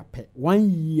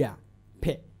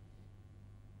pe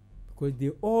because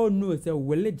they all know that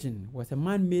religion was a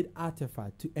man-made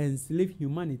artifact to enslave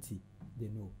humanity. They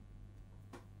know.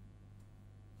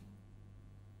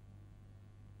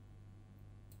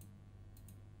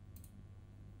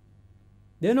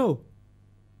 They know.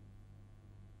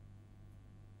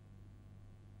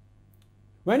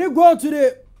 When you go to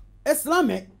the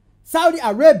Islamic, Saudi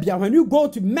Arabia, when you go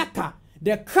to Mecca,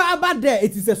 the Kaaba there,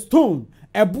 it is a stone.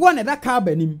 A boy na that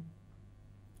Kaaba nim.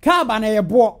 Kaaba na a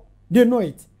boy. They know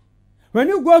it. When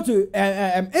you go to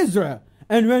Israel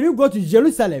and when you go to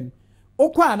Jerusalem,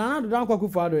 okwa na na do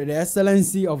kwaku the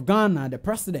excellency of Ghana, the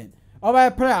president. Oba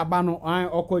prayer abano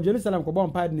oko Jerusalem ko bon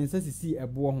pie ne sesi e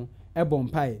boy ho e bon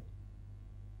pie.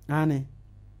 Ane.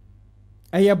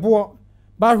 A boy.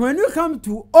 But when you come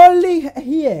to only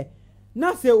here,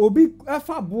 na say obi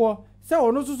afa boy say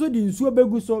ono so di nsuo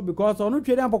begu so because ono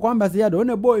twede ampoko ambase ya do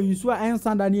na boy nsuo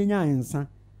ensa da ne nya ensa.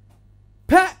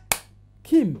 Pe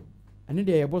Kim and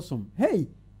they bosom. Hey,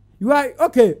 you are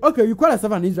okay, you call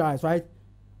yourself an Israelite, right?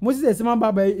 Moses is man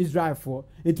by Israel for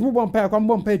it move on pay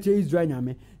Israel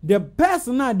nyame. The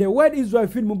person now the word Israel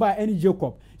fit move by any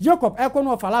Jacob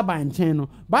ekono of alaba nchen no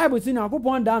Bible say na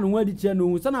akopon da no wadi che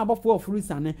no so na abofo of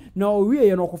rusane na owie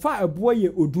ye no kofa abo ye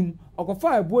odum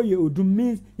okofa abo ye odum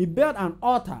means he built an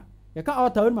altar. You can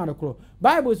altar when man kro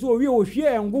Bible say owie o hwie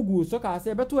engugu so ka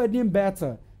say beto edin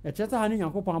better e cheta ha ne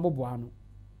yakopon abobo ano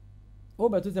o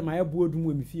beto say my abo odum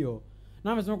we mi fie o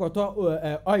na me so ko to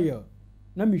oil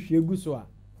na mi hwie gu so a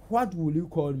what will you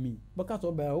call me? Because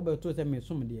obeto say me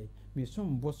som de me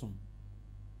som bosom.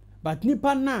 But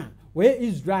nipa na where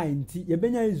Israel nti ye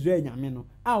benya Israel nyame no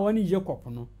a woni Jacob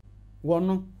no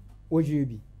wono oje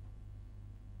bi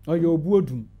oye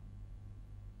obuodum.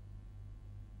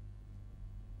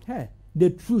 Hey, the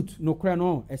truth no kra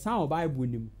no e san Bible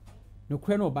nim no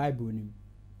kra no Bible nim.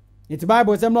 It's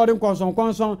Bible say Lord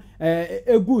konson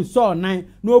egu so nan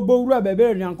no obowura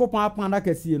bebe Nyankopon apanda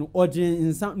kase no oje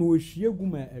nsa no ohwie gu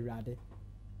ma awrade.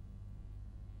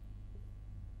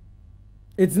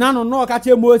 It's nano no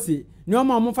kache Mose no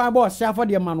ma mo fa bo hia for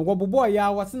de ma no go bobo ya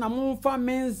wose na mo fa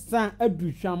mensa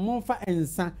aduhwa mo fa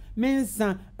ensa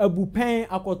mensa abupen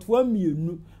akotoa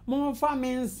mienu mo fa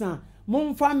mensa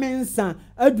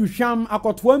aduhwam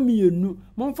akotoa mienu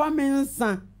mo fa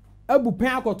mensa abupen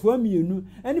akotoa mienu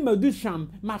ani maduhwam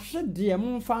ma hwede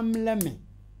mo fa mleme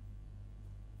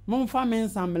mo fa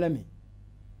mensa mleme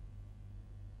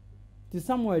ti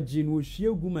Samuel ji no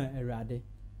hwie gu ma awrade.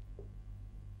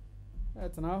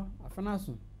 That's now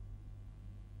Afanasun.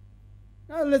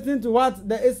 Now listen to what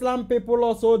the Islam people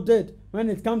also did when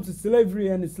it comes to slavery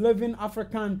and enslaving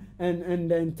African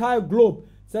and the entire globe.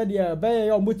 Said yeah, be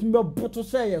your mutimbe buto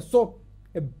say so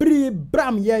a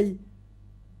bram ye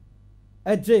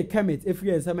Agyei Kemet if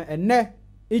you say and ne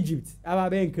Egypt aba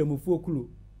be nkramufu okulu.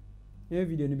 E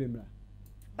video ni bemra.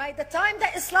 By the time the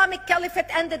Islamic Caliphate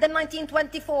ended in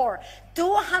 1924,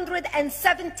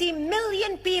 270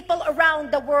 million people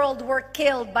around the world were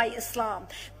killed by Islam.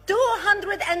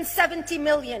 270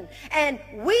 million. And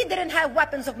we didn't have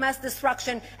weapons of mass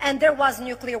destruction, and there was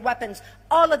nuclear weapons.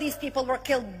 All of these people were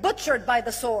killed, butchered by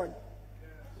the sword.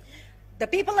 The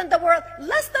people in the world,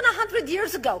 less than 100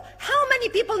 years ago, how many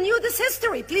people knew this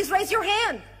history? Please raise your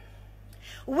hand.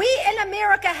 We in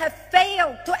America have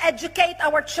failed to educate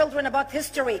our children about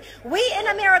history. We in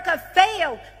America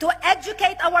failed to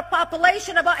educate our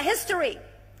population about history.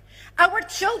 Our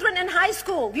children in high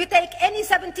school, you take any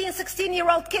 17,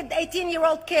 16-year-old kid,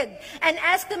 18-year-old kid, and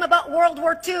ask them about World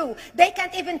War II. They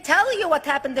can't even tell you what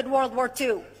happened in World War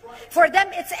II. For them,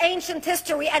 it's ancient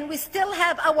history, and we still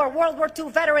have our World War II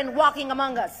veteran walking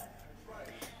among us.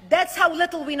 That's how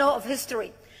little we know of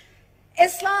history.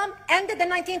 Islam ended in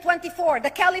 1924, the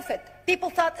Caliphate. People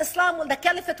thought the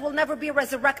Caliphate will never be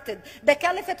resurrected. The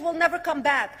Caliphate will never come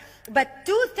back. But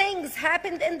two things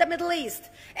happened in the Middle East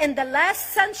in the last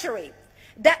century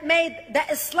that made the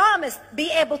Islamists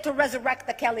be able to resurrect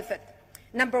the Caliphate.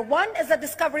 Number one is the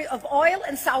discovery of oil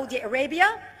in Saudi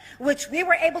Arabia, which we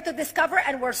were able to discover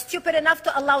and were stupid enough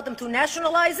to allow them to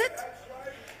nationalize it.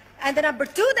 And the number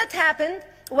two that happened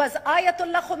was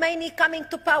Ayatollah Khomeini coming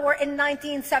to power in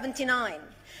 1979.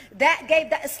 That gave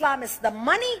the Islamists the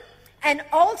money and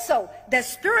also the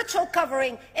spiritual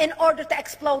covering in order to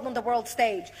explode on the world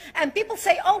stage. And people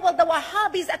say, oh, well, the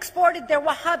Wahhabis exported their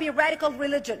Wahhabi radical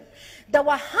religion. The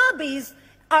Wahhabis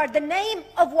are the name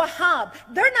of Wahhab.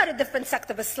 They're not a different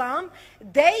sect of Islam.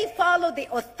 They follow the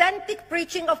authentic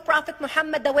preaching of Prophet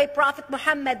Muhammad, the way Prophet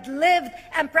Muhammad lived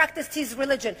and practiced his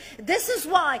religion. This is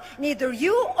why neither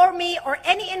you or me or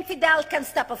any infidel can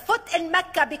step a foot in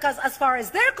Mecca, because as far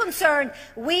as they're concerned,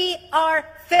 we are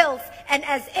filth. And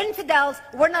as infidels,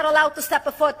 we're not allowed to step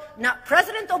a foot, not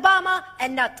President Obama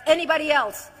and not anybody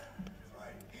else.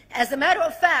 As a matter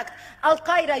of fact,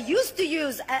 Al-Qaeda used to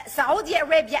use Saudi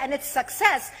Arabia and its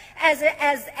success as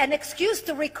an excuse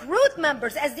to recruit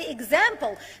members, as the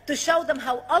example to show them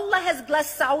how Allah has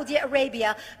blessed Saudi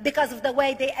Arabia because of the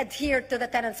way they adhere to the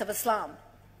tenets of Islam.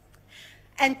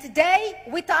 And today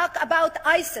we talk about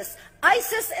ISIS.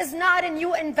 ISIS is not a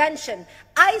new invention.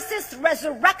 ISIS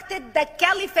resurrected the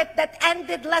caliphate that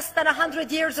ended less than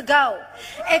 100 years ago.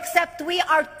 Except we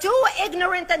are too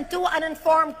ignorant and too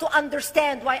uninformed to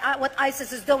understand what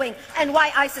ISIS is doing and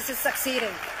why ISIS is succeeding.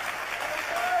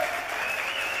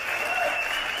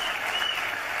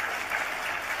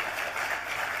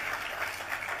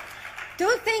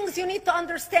 Two things you need to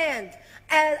understand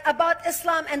about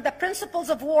Islam and the principles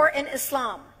of war in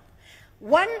Islam.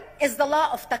 One is the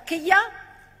law of taqiyya,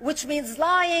 which means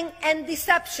lying and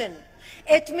deception.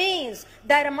 It means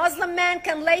that a Muslim man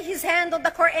can lay his hand on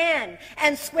the Quran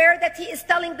and swear that he is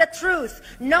telling the truth,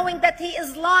 knowing that he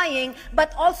is lying,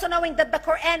 but also knowing that the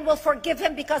Quran will forgive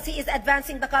him because he is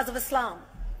advancing the cause of Islam.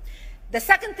 The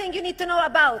second thing you need to know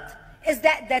about is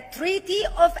that the Treaty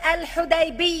of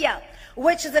Al-Hudaybiyah,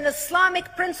 which is an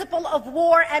Islamic principle of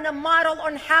war and a model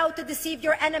on how to deceive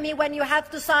your enemy when you have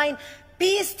to sign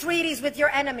peace treaties with your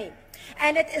enemy.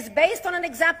 And it is based on an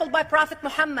example by Prophet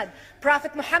Muhammad.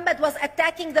 Prophet Muhammad was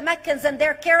attacking the Meccans and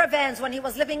their caravans when he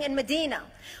was living in Medina.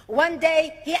 One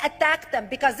day he attacked them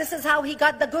because this is how he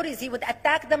got the goodies. He would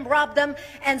attack them, rob them,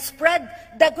 and spread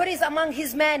the goodies among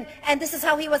his men. And this is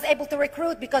how he was able to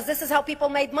recruit, because this is how people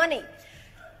made money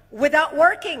without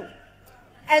working.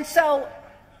 And so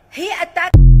he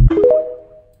attacked.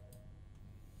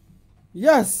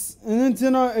 Yes, and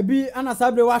you know, a be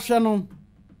anasabre washano.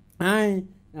 Aye.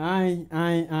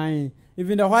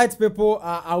 Even the white people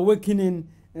are awakening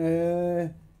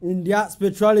in their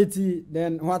spirituality.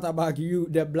 Then what about you,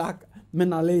 the black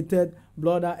melanated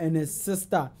brother and his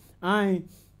sister? Aye,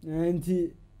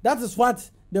 and that is what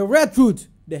the red truth,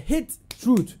 the hate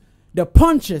truth, the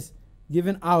punches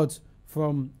given out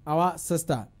from our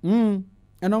sister.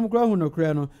 And I'm crying no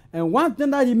crying. And one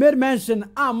thing that he made mention,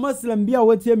 Muslim be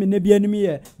away him in the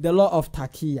enemy, the law of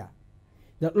taqiyya.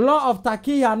 The law of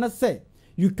taqiyya not say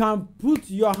you can put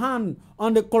your hand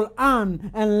on the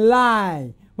Quran and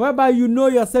lie, whereby you know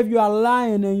yourself you are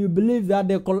lying and you believe that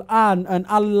the Quran and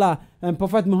Allah and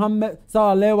Prophet Muhammad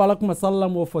sallallahu alaihi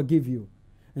wasallam will forgive you.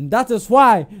 And that is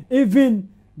why even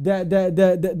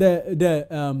the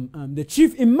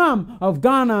chief imam of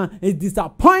Ghana is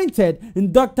disappointed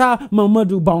in Dr.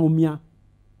 Mamadou Bawumia,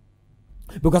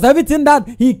 because everything that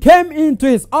he came into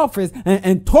his office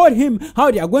and told him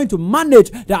how they are going to manage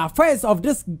the affairs of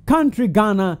this country,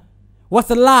 Ghana, was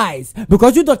lies.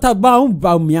 Because you, Dr.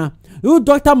 Bawumia, you,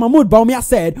 Dr. Mahmoud Bawumia,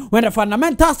 said when the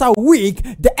fundamentals are weak,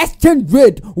 the exchange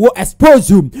rate will expose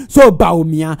you. So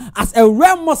Bawumia, as a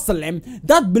real Muslim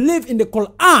that believe in the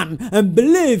Quran and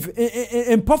believe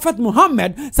in Prophet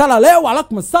Muhammad sallallahu alaihi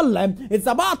wasallam, it's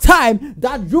about time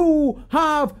that you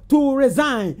have to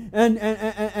resign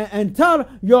and tell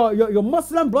your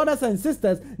Muslim brothers and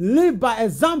sisters, live by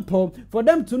example for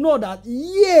them to know that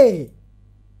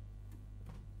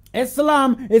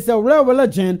Islam is a real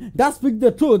religion that speaks the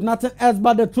truth, nothing else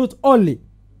but the truth only.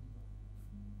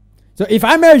 So if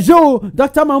I may you,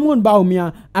 Dr. Mahmoud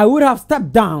Bawumia, I would have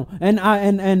stepped down and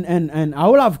I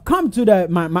would have come to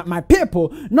my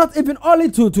people, not even only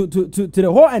to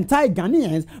the whole entire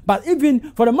Ghanaians, but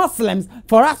even for the Muslims,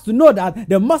 for us to know that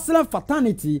the Muslim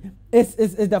fraternity is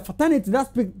the fraternity that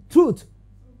speaks truth.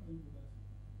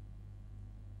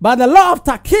 But the law of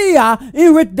Takiya,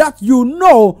 in which that you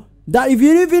know that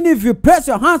even if you press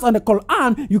your hands on the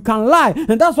Quran, you can lie.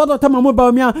 And that's what Dr. Mahmoud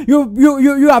Bawumia,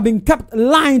 you have been kept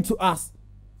lying to us.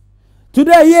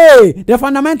 Today, the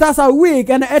fundamentals are weak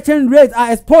and the exchange rates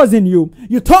are exposing you.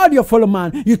 You told your fellow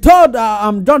man, you told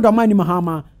John Dramani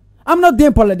Mahama, I'm not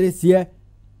doing politics here.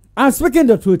 I'm speaking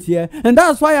the truth here. And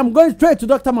that's why I'm going straight to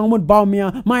Dr. Mahmoud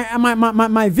Bawumia,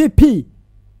 my VP.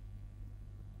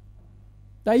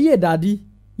 That yeah, daddy,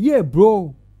 yeah,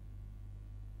 bro,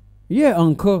 yeah,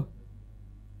 uncle.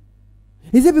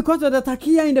 Is it because of the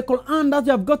Takiya in the Quran that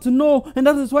you have got to know, and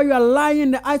that is why you are lying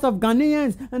in the eyes of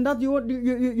Ghanaians, and that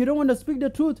you don't want to speak the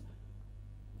truth?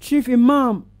 Chief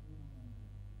Imam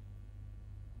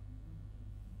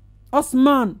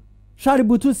Osman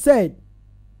Shaributu said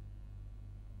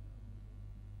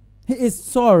he is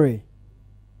sorry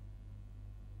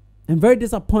and very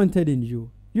disappointed in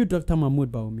you. You, Dr.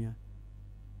 Mahmoud Bawumia,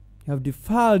 you have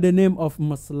defiled the name of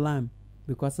Muslim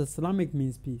because Islamic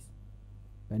means peace.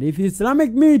 And if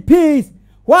Islamic means peace,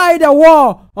 why the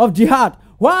war of jihad?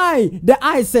 Why the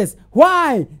ISIS?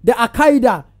 Why the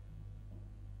Al-Qaeda?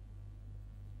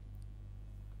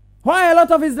 Why a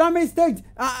lot of Islamic states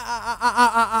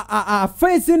are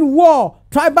facing war,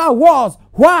 tribal wars?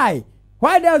 Why?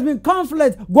 Why there has been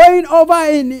conflict going over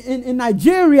in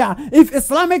Nigeria if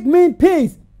Islamic means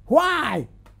peace? Why?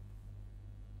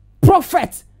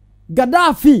 Prophet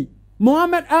Gaddafi,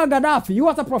 Muhammad al-Gaddafi, he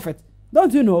was a prophet.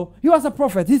 Don't you know? He was a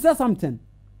prophet. He said something.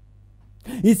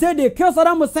 He said they killed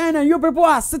Saddam Hussein and you people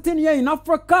are sitting here in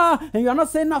Africa and you are not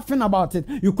saying nothing about it.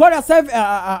 You call yourself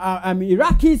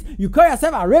Iraqis, you call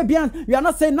yourself Arabians, you are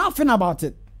not saying nothing about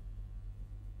it.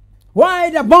 Why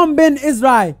the bombing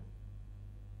Israel?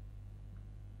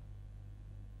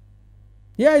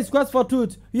 Here is Quest for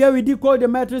Truth. Here we decode the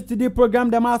matrix to deprogram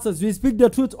the masses. We speak the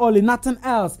truth only, nothing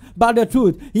else but the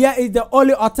truth. Here is the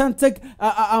only authentic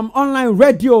online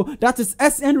radio, that is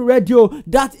SN Radio,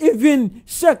 that even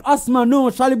Sheikh Osman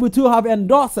Shalibutu have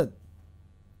endorsed it.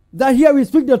 That here we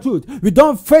speak the truth. We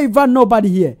don't favor nobody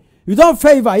here. We don't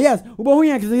favor, yes.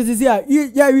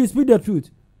 Here we speak the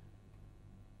truth.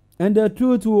 And the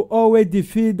truth will always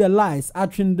defeat the lies.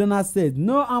 Atrindana said,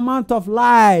 no amount of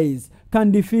lies can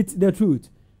defeat the truth.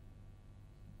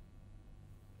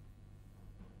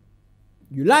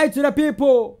 You lie to the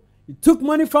people. You took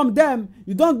money from them.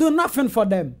 You don't do nothing for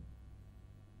them.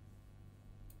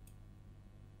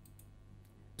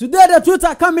 Today the truth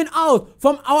are coming out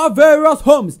from our various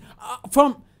homes.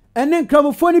 And then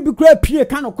Cramophony be cray peer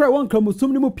cannot cry one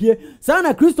Cramosum peer.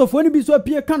 Sana Christophony be so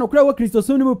peer cannot cry what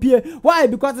Christosum peer. Why?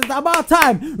 Because it's about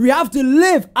time we have to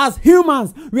live as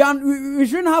humans. We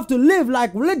shouldn't have to live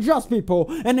like religious people.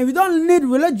 And we don't need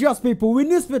religious people. We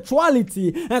need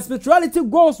spirituality. And spirituality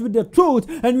goes with the truth.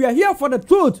 And we are here for the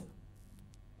truth.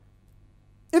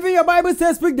 Even your Bible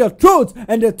says speak the truth.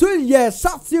 And the truth, yes,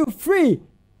 sets you free.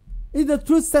 Is the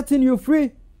truth setting you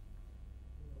free?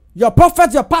 Your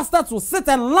prophets, your pastors will sit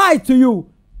and lie to you.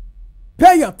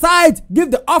 Pay your tithe, give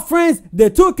the offerings. They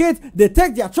took it. They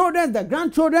take their children, their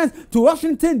grandchildren to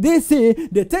Washington, D.C.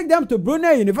 They take them to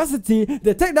Brunei University.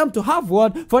 They take them to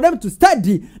Harvard for them to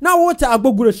study. Now what are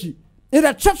Agboguroshi? Is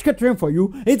the church catering for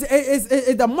you? Is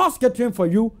the mosque catering for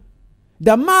you?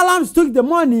 The Malams took the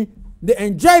money. They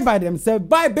enjoy by themselves,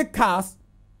 buy big cars.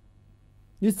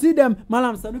 You see them,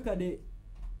 Malam Sanuka de,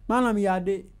 Malam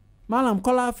Yade, Malam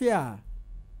Kolafia.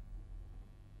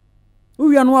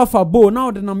 We are not for bo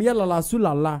now the Namyala la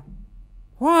Sulala.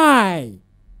 Why?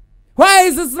 Why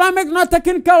is Islamic not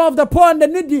taking care of the poor and the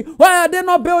needy? Why are they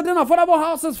not building affordable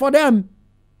houses for them?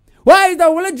 Why is the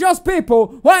religious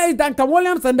people? Why is Duncan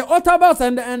Williams and the Ottabos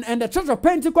and the Church of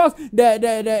Pentecost,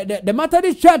 the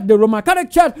Methodist Church, the Roman Catholic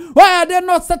Church? Why are they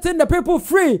not setting the people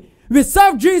free? We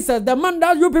serve Jesus, the man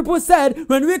that you people said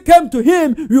when we came to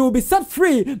him, we will be set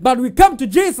free. But we come to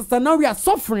Jesus and now we are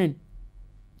suffering.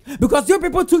 Because you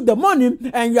people took the money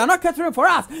and you are not catering for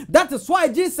us. That is why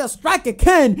Jesus struck a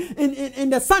cane in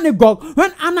the synagogue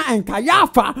when Anna and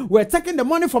Kayafa were taking the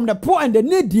money from the poor and the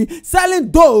needy,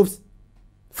 selling doves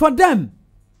for them.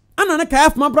 Anna and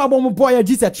Kayafa, my brother, boy,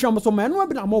 Jesus, so man,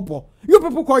 you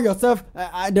people call yourself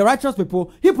the righteous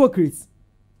people, hypocrites.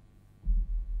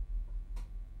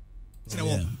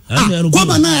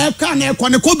 Koba na eka na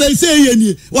ekwane koba ise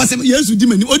yeni wase Yesu di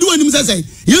mani odi wani msese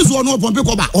Yesu ono pompe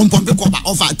koba on pompe koba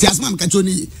ofa tiasma mkacho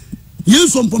ni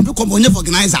Yesu on pompe koba onye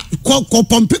organizer ko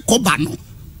pompe koba no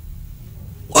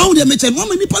o de meche mo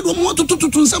mani pado mo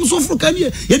tututu nsam so furu kan ye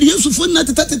de Yesu fon na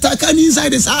tata kan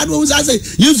inside side wo sase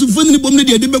Yesu fon ni bom ne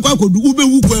de be kwa kodu ube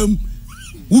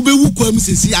wu kwam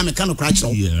sesi ameka no kra kiro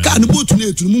ka no botu na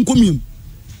eturu mu nkomiem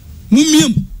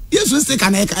mumiem Yesu se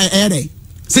kan ere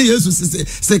say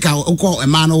say ka o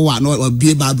man no wa no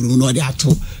bie Bible no dey ato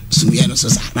sumie no so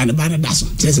sa na ne ba na da so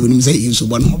say we say Yesu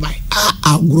bo no bai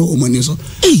agro omani so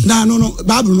na no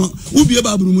Bible no wo bie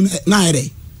Bible mu na ere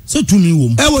say to me wo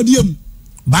e wo diem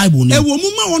Bible no e wo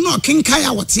mu ma wo no kenkai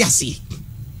a wote ase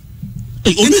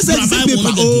obi say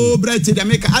Bible oh bread to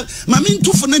make mama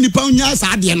ntufo na nipa nya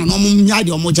sa ade no mo nya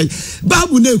de omo che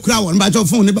Bible na ekura won ba cho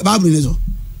phone ne Bible ne so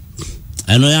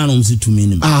eno ya no msi to me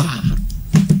ni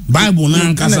Bible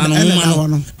na nkasa no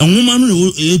nwoma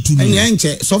no e to me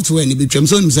enye software ni betwem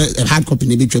so nim say hard copy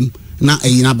ni betwem na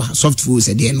eyina ba software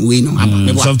se de no we no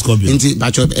aba soft copy nti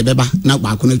ba cho ebeba na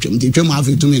ba ko na twem nti twem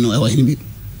afi to me no ewe ni bi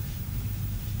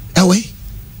ewe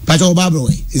ba cho Bible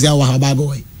we is our Bible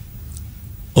way.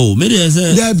 Oh, maybe I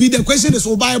say the question is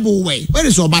Bible way. Where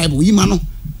is your Bible? You man.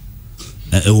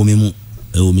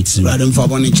 Radom for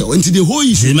bonicho. Into the whole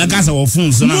issue. Make us our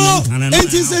phones. No.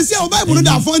 It is your Bible. No,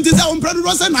 that phone is our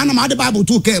president. And I'm the Bible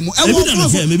too. Came.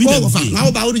 Maybe now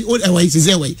about it. Away is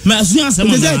away.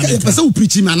 The person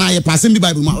preaching and I passing the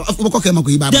Bible.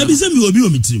 There be some you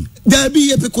will be team. There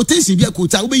be a quotation. Be a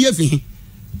quote. I will be a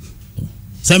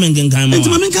Semen can come. It's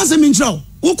my cousin in trouble.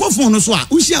 Who call for no swap?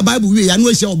 We share Bible. We are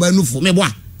no share by no for me.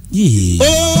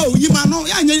 Oh, you man, no,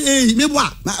 me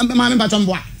what? My member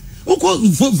Tomboa. Who call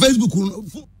for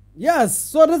Facebook? Yes,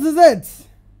 so this is it.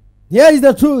 Here is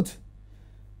the truth.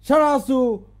 Shout out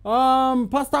to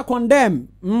Pastor Condemn.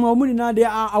 They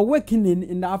are awakening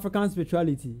in the African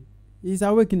spirituality. He's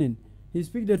awakening. He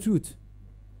speaks the truth.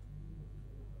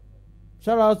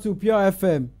 Shout out to Pure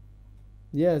FM.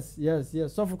 Yes.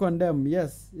 Suffer Condemn.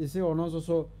 Yes, you see, and also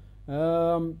so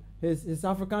his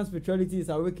African spirituality is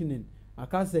awakening. I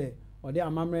can say, or they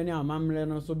are mamre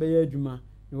no so be adwuma.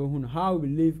 How we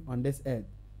live on this earth.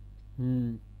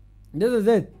 This is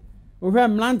it. We have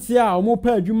Mlantia or more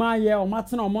per Juma year or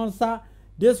Martin or Monster.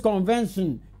 This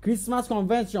convention, Christmas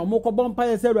convention, Moko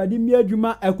Bompa said, Radimia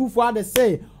Juma, a Kufa de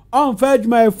say, unfed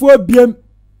my phobium.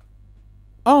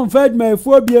 Unfed my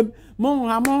phobium. Mon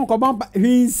Hamon Kobampa,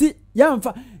 he see, young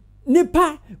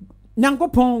Nipa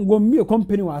Nankopon will me a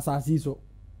company was as so.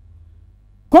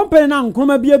 Company na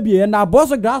nkroma bia na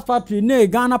boss grass factory na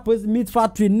Ghana meat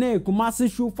factory na Kumasi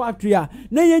shoe factory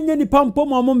na yenye ni pampo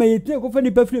mo me yete ko fa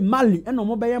ni pa free Mali e no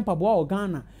mo be yem pabo o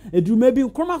Ghana eduma bi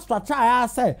nkroma structure ya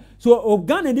say so o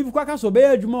Ghana ni kwaka so be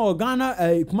adwuma o Ghana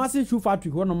Kumasi shoe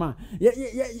factory ho no ma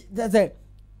say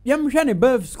yem hwe ne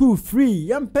birth school free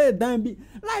yem pay dan bi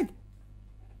like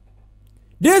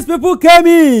these people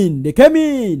they came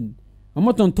in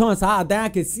Amoton sa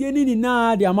dan kesie ni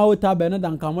na de amawota be no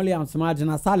dan kamole ansoma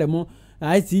agena salemo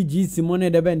ICG Simone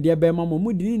de ben de be mamo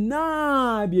mudi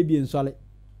na bie nsole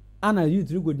ana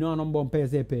youth good no number pay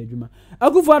say pay adwuma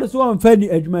akufo ade so on fa ni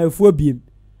adwuma efuo biem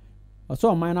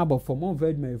so man na bofo mo fa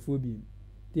adwuma efuo biem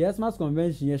the Xmas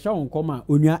convention ye sha won koma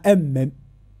onua emmem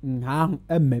ha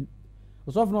emmem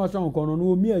so fo no sha won kono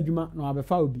no mi adwuma no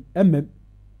abefa obi emmem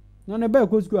no ne be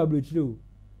ko school abrochire o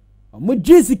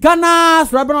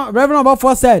Mujisikanas, Reverend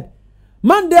Abafo said,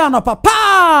 Monday and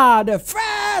papa, the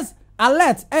first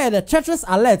alert, the church's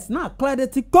alert, now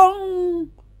clarity gone.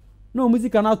 No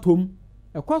music cannot home.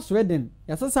 A cost wedding,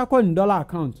 yes, a $1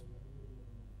 account.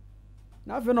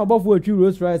 Nothing above what you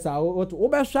rose rice, what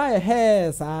overshy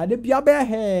hairs, the Biabe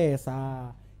hairs,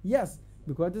 yes,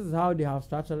 because this is how they have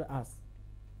structured us.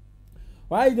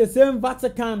 Why the same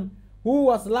Vatican who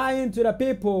was lying to the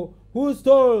people who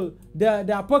stole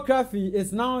the apocryphy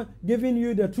is now giving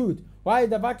you the truth? Why is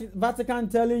the Vatican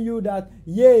telling you that,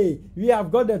 yay, we have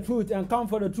got the truth and come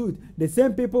for the truth? The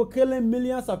same people killing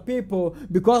millions of people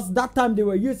because that time they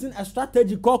were using a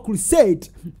strategy called crusade.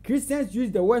 Christians use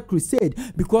the word crusade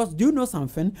because, do you know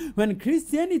something? When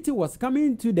Christianity was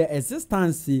coming to the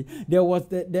existence, there was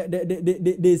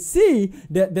they see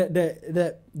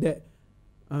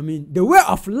the way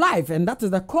of life, and that is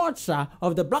the culture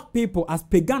of the black people as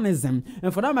paganism.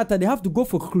 And for that matter, they have to go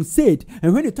for crusade.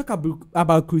 And when you talk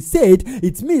about crusade,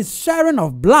 it means sharing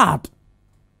of blood,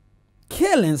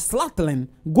 killing, slaughtering,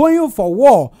 going for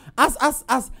war. As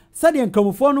said in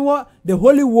California, the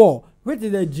holy war, which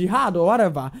is the jihad or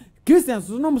whatever. Christians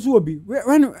will be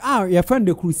when you find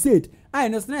the crusade. I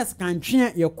understand can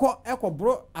change your echo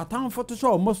bro a town for to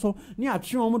show muscle near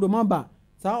Chiomo Mamba.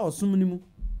 Sa or Suminimu.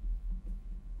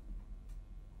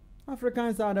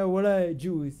 Africans are the world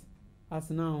Jews, as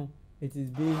now it is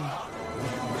being.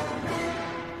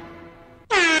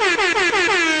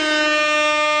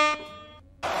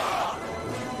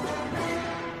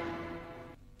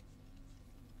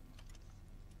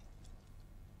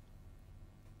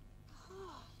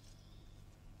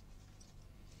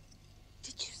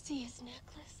 Did you see his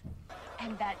necklace?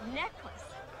 And that necklace,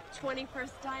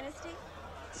 21st Dynasty?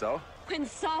 So? When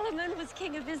Solomon was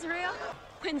king of Israel?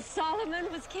 When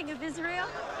Solomon was king of Israel?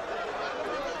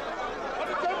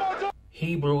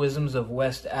 Hebrewisms of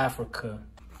West Africa.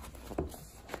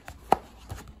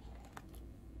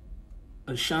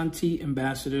 Ashanti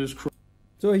ambassadors.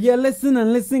 So here, listen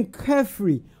and listen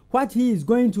carefully what he is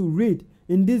going to read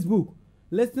in this book.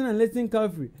 Listen and listen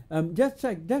carefully. Just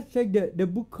check the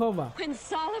book cover. When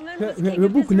Solomon was king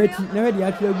of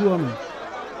Israel.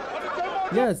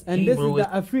 Yes, and this is the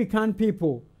African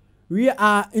people. We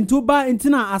are into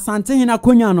Asante hina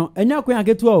Konyano. Enya Konya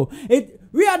ketuo.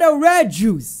 We are the red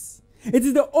Jews. It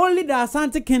is the only the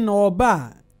Asante king or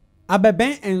bar.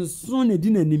 Abeben and son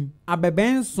edinanim.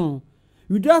 Abeben son.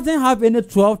 We doesn't have any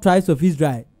 12 tribes of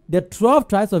Israel. The 12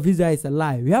 tribes of Israel is a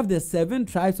lie. We have the 7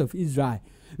 tribes of Israel.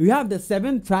 We have the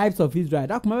 7 tribes of Israel.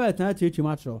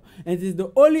 And it is the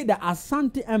only the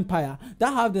Asante Empire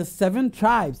that have the 7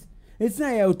 tribes. It's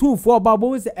not a 2-4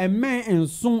 Bible. It's a man and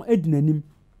son edinanim.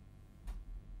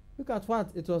 Look at what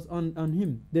it was on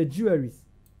him. The Jewelries.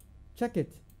 Check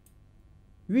it.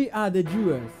 We are the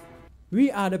Jewels. We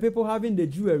are the people having the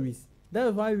jewelries. That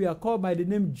is why we are called by the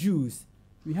name Jews.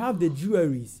 We have the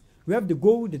jewelries. We have the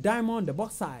gold, the diamond, the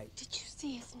bauxite. Did you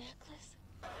see his necklace?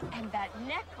 And that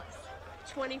necklace,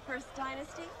 21st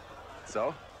dynasty?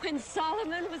 So? When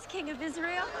Solomon was king of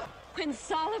Israel? When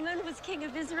Solomon was king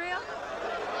of Israel?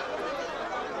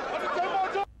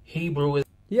 Hebrew.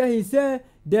 Yeah, he said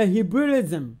the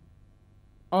Hebraism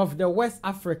of the West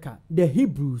Africa, the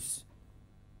Hebrews.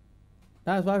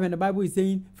 That's why when the Bible is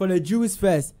saying for the Jews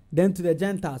first, then to the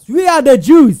Gentiles. We are the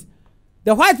Jews.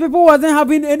 The white people wasn't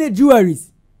having any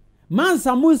jewelries.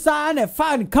 Mansa Musa and a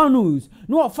fine canoes.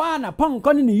 No fine a punk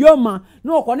on the Yoma.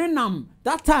 No Konenam.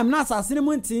 That time Nasa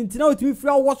cinnamon tin to know to me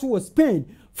for what was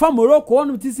Spain. From Morocco, one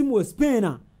of him was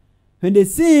Spain. When they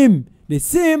see him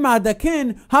as the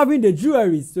king having the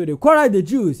jewelries. So they quarrel the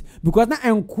Jews. Because now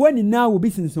and Kwani now will be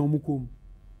since Somukum.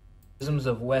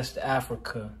 Of West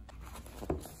Africa.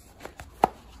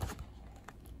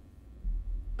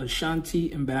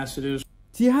 Ashanti ambassadors.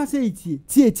 Tia say tia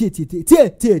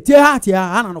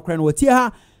ana no kra no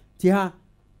tia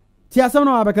some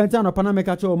no abakanta no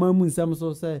panameka cho mamun some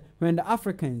so say when the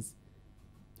Africans,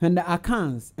 when the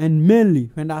Akans, and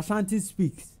mainly when the Ashantis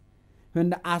speaks, when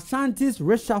the Ashantis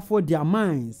reshuffle their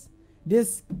minds,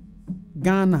 this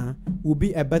Ghana will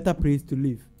be a better place to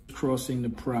live. Crossing the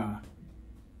Pra.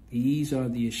 These are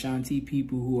the Ashanti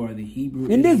people who are the Hebrew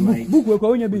in this book with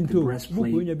the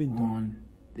breastplate on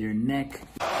their neck.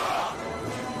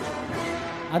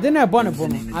 I didn't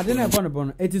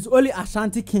born. It is only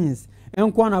Ashanti kings.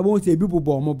 And Kwana won't say people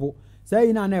born mobile. Say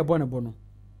in an born.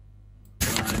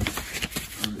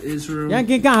 Israel.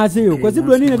 Yankin can't say you because if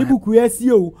you need a book, we see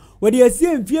you. What you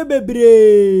see in fear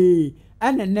baby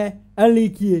and a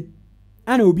leaky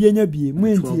and will be in your be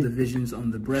 12 divisions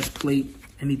on the breastplate.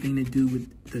 Anything to do with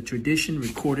the tradition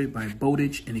recorded by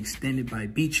Bowditch and extended by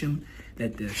Beecham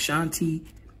that the Ashanti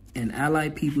and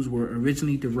allied peoples were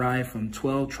originally derived from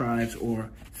 12 tribes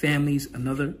or families,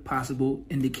 another possible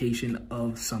indication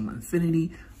of some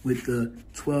affinity with the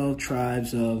 12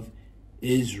 tribes of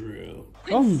Israel.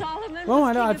 When Solomon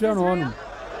was king of Israel?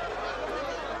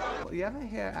 Well, you ever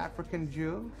hear African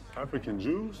Jews? African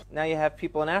Jews? Now you have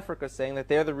people in Africa saying that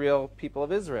they're the real people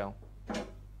of Israel.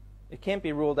 It can't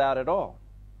be ruled out at all.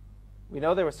 We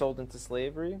know they were sold into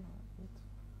slavery.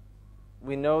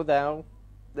 We know now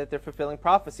that they're fulfilling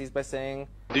prophecies by saying...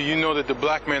 Do you know that the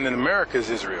black man in America is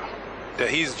Israel? That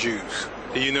he's Jews?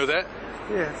 Do you know that?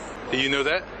 Yes. Do you know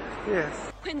that? Yes.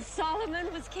 When Solomon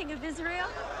was king of Israel?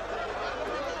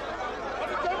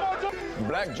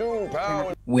 Black Jew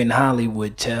power. When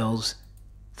Hollywood tells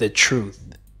the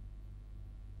truth.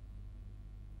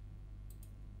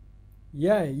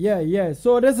 Yeah.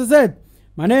 So this is it.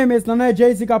 My name is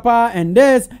Agyei Sikapa and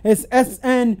this is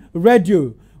SN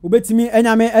Radio. Ubetimi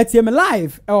enyame etieme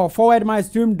live or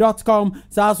forwardmystream.com.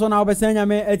 Saso na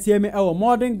obesenyame etieme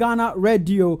Modern Ghana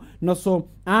Radio no so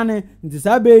ane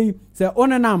ntisabe se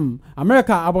onenam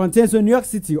America abontenso New York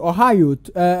City, Ohio,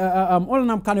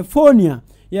 onenam California,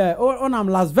 yeah, onenam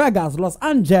Las Vegas, Los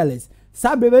Angeles.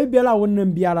 Sabe biala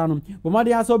wonnem biala no.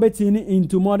 Bomade aso betini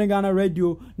into Modern Ghana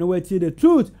Radio no we tell the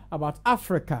truth about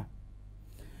Africa.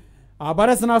 Our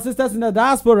brothers and our sisters in the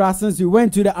diaspora, since you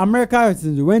went to the America,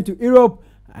 since you went to Europe,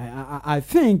 I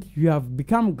think you have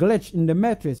become glitched in the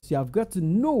matrix. You have got to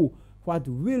know what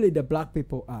really the black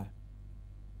people are.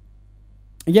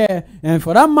 Yeah, and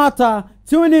for that matter,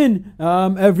 tune in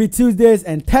every Tuesdays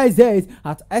and Thursdays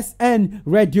at SN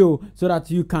Radio so that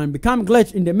you can become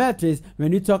glitch in the matrix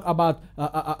when you talk about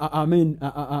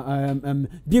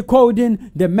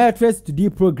decoding the matrix to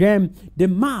deprogram the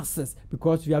masses,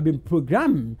 because we have been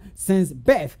programmed since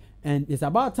birth, and it's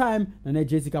about time. And then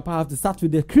Sikapa have to start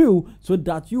with the crew so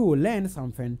that you will learn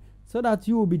something, so that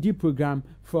you will be deprogrammed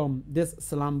from this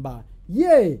slumber.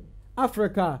 Yay,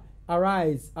 Africa!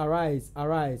 Arise, arise,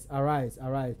 arise, arise,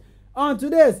 arise. On to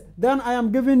this, then I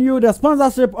am giving you the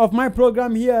sponsorship of my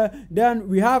program here. Then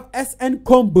we have SN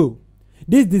Combo.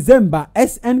 This December,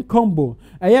 SN Combo.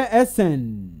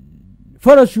 SN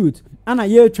photo shoot. And a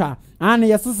year cha. And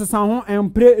yes, sound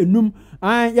and pray enum.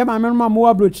 And yeah, my mama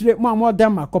more brochire, more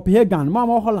Denmark, Copenhagen,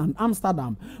 more Holland,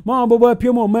 Amsterdam, more Bobo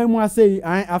Pimo, more say,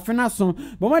 I finish soon.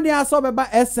 But when they are so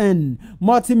about SN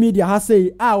multimedia, has say,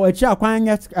 we chair quine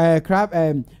crab,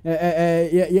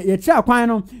 your chair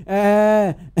quino,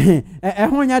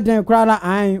 Honya den crowd,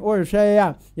 I or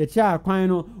share your chair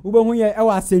quino, Ubohuya,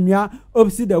 our senior,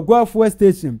 opposite the Gulf West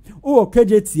Station,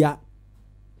 KJTia.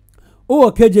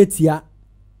 KJTia.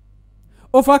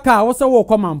 Ofaka was a walk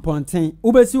on Pontain,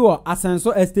 Ubesiwo,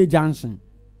 Asenso Estate Junction.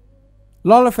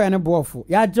 Lola Fene Bofu,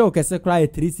 ya joke as a cry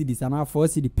 3 cities and 4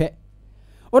 city pet.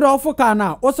 Oda Ofoka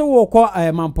now also walk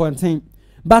on Mampontain,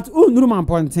 but Unruman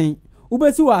Pontain,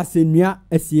 Ubesiwa Senia,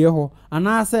 Esieho, and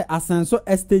I say Asenso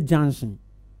Estate Junction.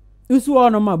 Usu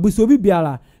onoma Busobi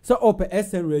Biala, so open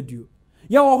SN Radio.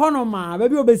 Ya honoma,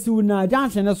 baby Obesu na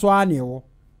Junction as one.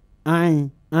 Aye,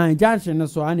 Junction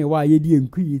so ane wa yedi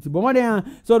enkuyi ti bo modern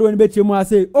so do ni betchemu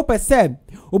ase opese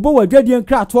obo wa dwadi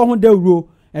enkra to ho dawro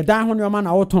edan ho ne ma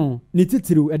na woton ni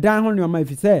titiru edan ho ne ma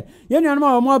ifise ye nuan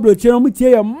ma mo abroche no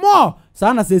mutie ye mo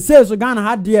sa na se so Ghana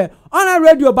ha de on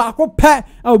radio ba ko pe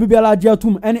obi biala je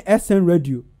atum ene SN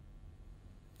Radio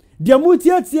de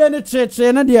mutie tie ne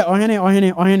cheche na de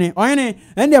ohene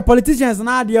and the politicians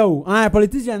na de o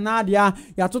politicians na de ya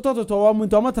totototo wo mu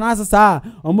nto mo tena asesa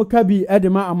o mo ka bi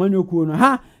edema amanyokuo no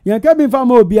ha yan ka bi fa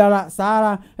ma obiara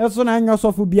sara eso na anya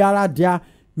sofo biara dia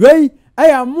wei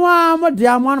aya mo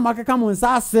dia mo na makeka mo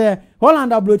nsa ase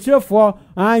Holland abrochefo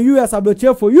US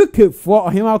abrochefo UK for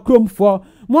ohema krom for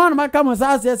mo na makeka mo nsa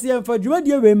ase se fa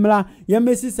dwumadie we mra ya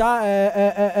mesi sa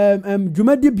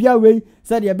dwumadie bia we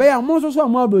said ye be ya mo so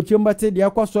mo abrochem bate de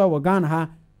ekoso wo Ghana ha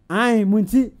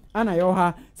munti ana yo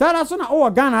ha sada so na o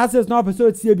Ghana ha says no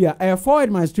episode tie bia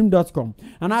forwardmystream.com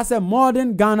and I say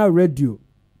Modern Ghana Radio.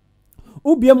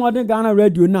 Ubie Modern Ghana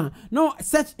Radio na no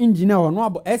search engine or no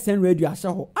abo SN Radio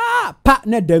asho pa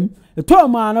na dem to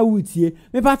ma na wutie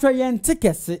me patro ye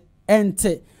ntekese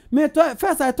ente me to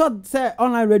first I thought say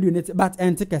online radio net but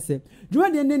entekese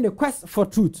dwuma de the quest for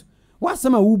truth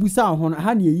wasama wubusa ho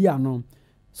ha na yi anom.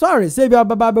 Sorry, say be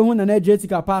baba be hu na Agyei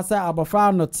Sikapa say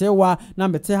abofra no tewa na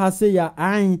mete ha say ya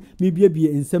an me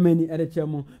biebie nsemani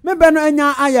edechemu me be no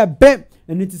anya aye be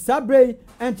eniti sabre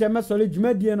enche me sole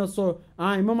dwumadie no so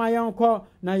an mama yanko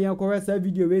na yanko resa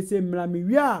video we say mra me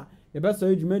wia ye be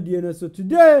sole dwumadie no so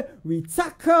today we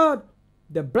tackled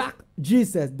the Black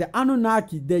Jesus, the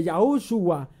Anunnaki, the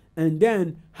Yahushua, and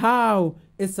then how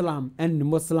Islam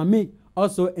and Islamic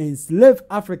also enslaved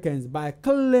Africans by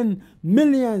killing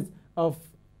millions of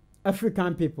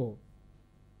African people.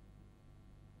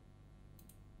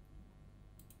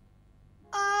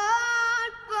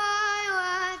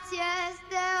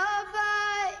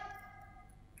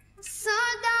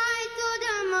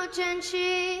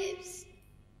 Ships,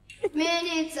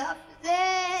 minutes of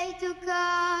they took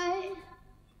I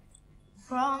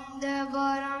from the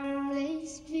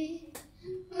bottomless pit,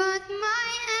 but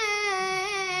my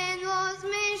hand was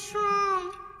made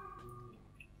strong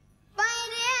by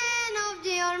the hand of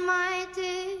the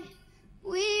Almighty.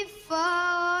 We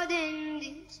fought in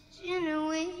this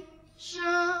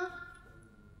generation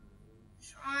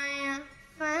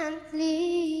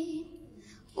triumphantly.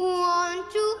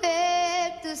 Want to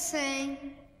help to sing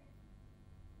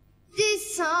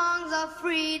these songs of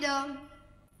freedom,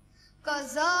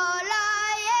 'cause all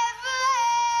I ever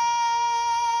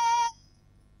had,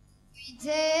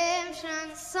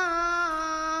 redemption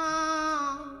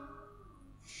song.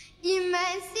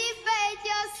 Emancipate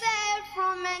yourself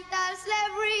from mental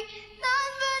slavery.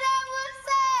 None but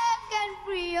ourselves can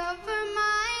free your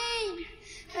mind.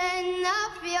 And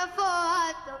not fear for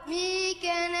atomic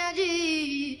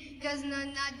energy, 'cause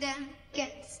none of them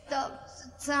can stop the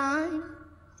time.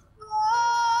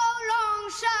 Oh, long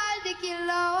shall the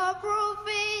killer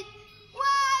profit,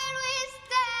 while we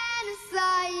stand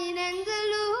aside and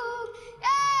look.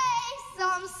 Hey,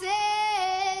 some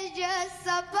say just a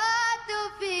part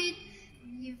of it.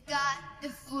 We've got to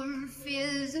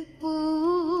fulfill the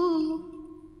book.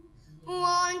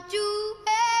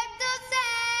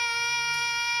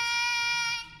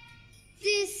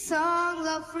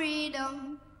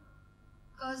 freedom.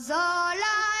 'Cause all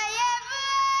I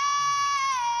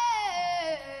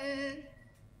ever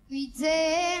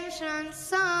redemption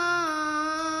song.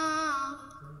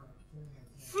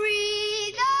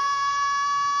 Freedom.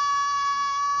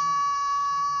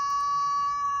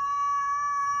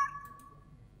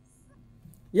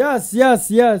 Yes.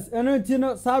 And you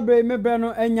know, Sabre me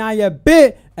brano enya ye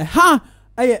be ha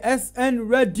SN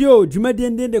radio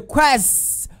Jumadi the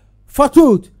quest for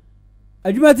truth.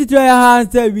 Ajumati to your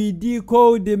hands we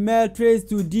decode the matrix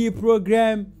to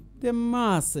deprogram the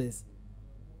masses,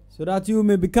 so that you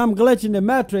may become glitch in the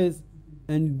matrix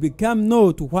and become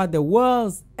know to what the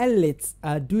world's elites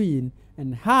are doing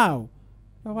and how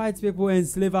the white people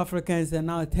enslave Africans and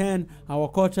now turn our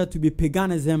culture to be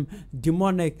paganism,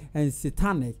 demonic and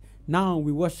satanic. Now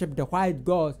we worship the white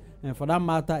gods, and for that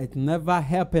matter it never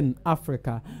happened in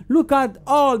Africa. Look at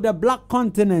all the black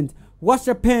continent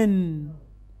worshiping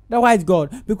the white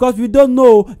god, because we don't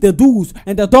know the do's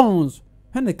and the don'ts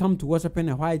when they come to worshiping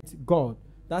a white god.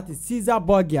 That is Caesar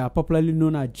Borgia, popularly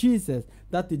known as Jesus.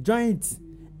 That is joint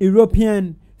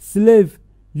European slave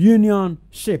union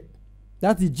ship.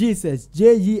 That is Jesus,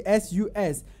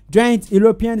 Jesus, joint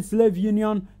European slave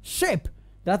union ship.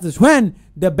 That is when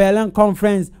the Berlin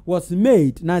Conference was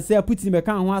made. Now say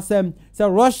Putin say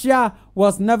Russia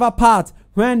was never part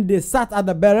when they sat at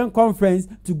the Berlin Conference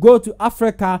to go to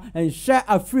Africa and share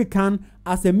African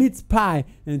as a meat pie.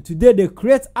 And today they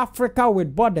create Africa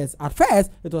with borders. At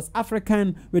first it was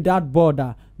African without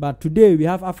border, but today we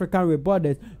have African with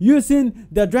borders using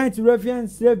the joint European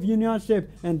slave union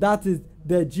ship, and that is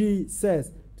the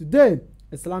Jesus. Today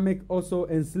Islamic also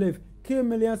enslave, kill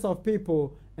millions of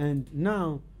people, and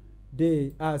now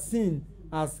they are seen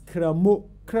as kramo.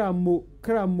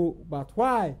 But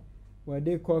why were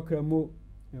they called kramo?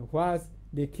 And whilst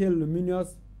they kill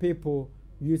luminous people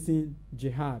using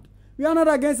jihad. We are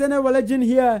not against any religion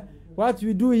here. What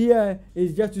we do here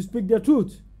is just to speak the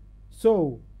truth.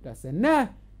 So that's enough.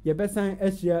 You better sign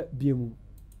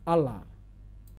Allah.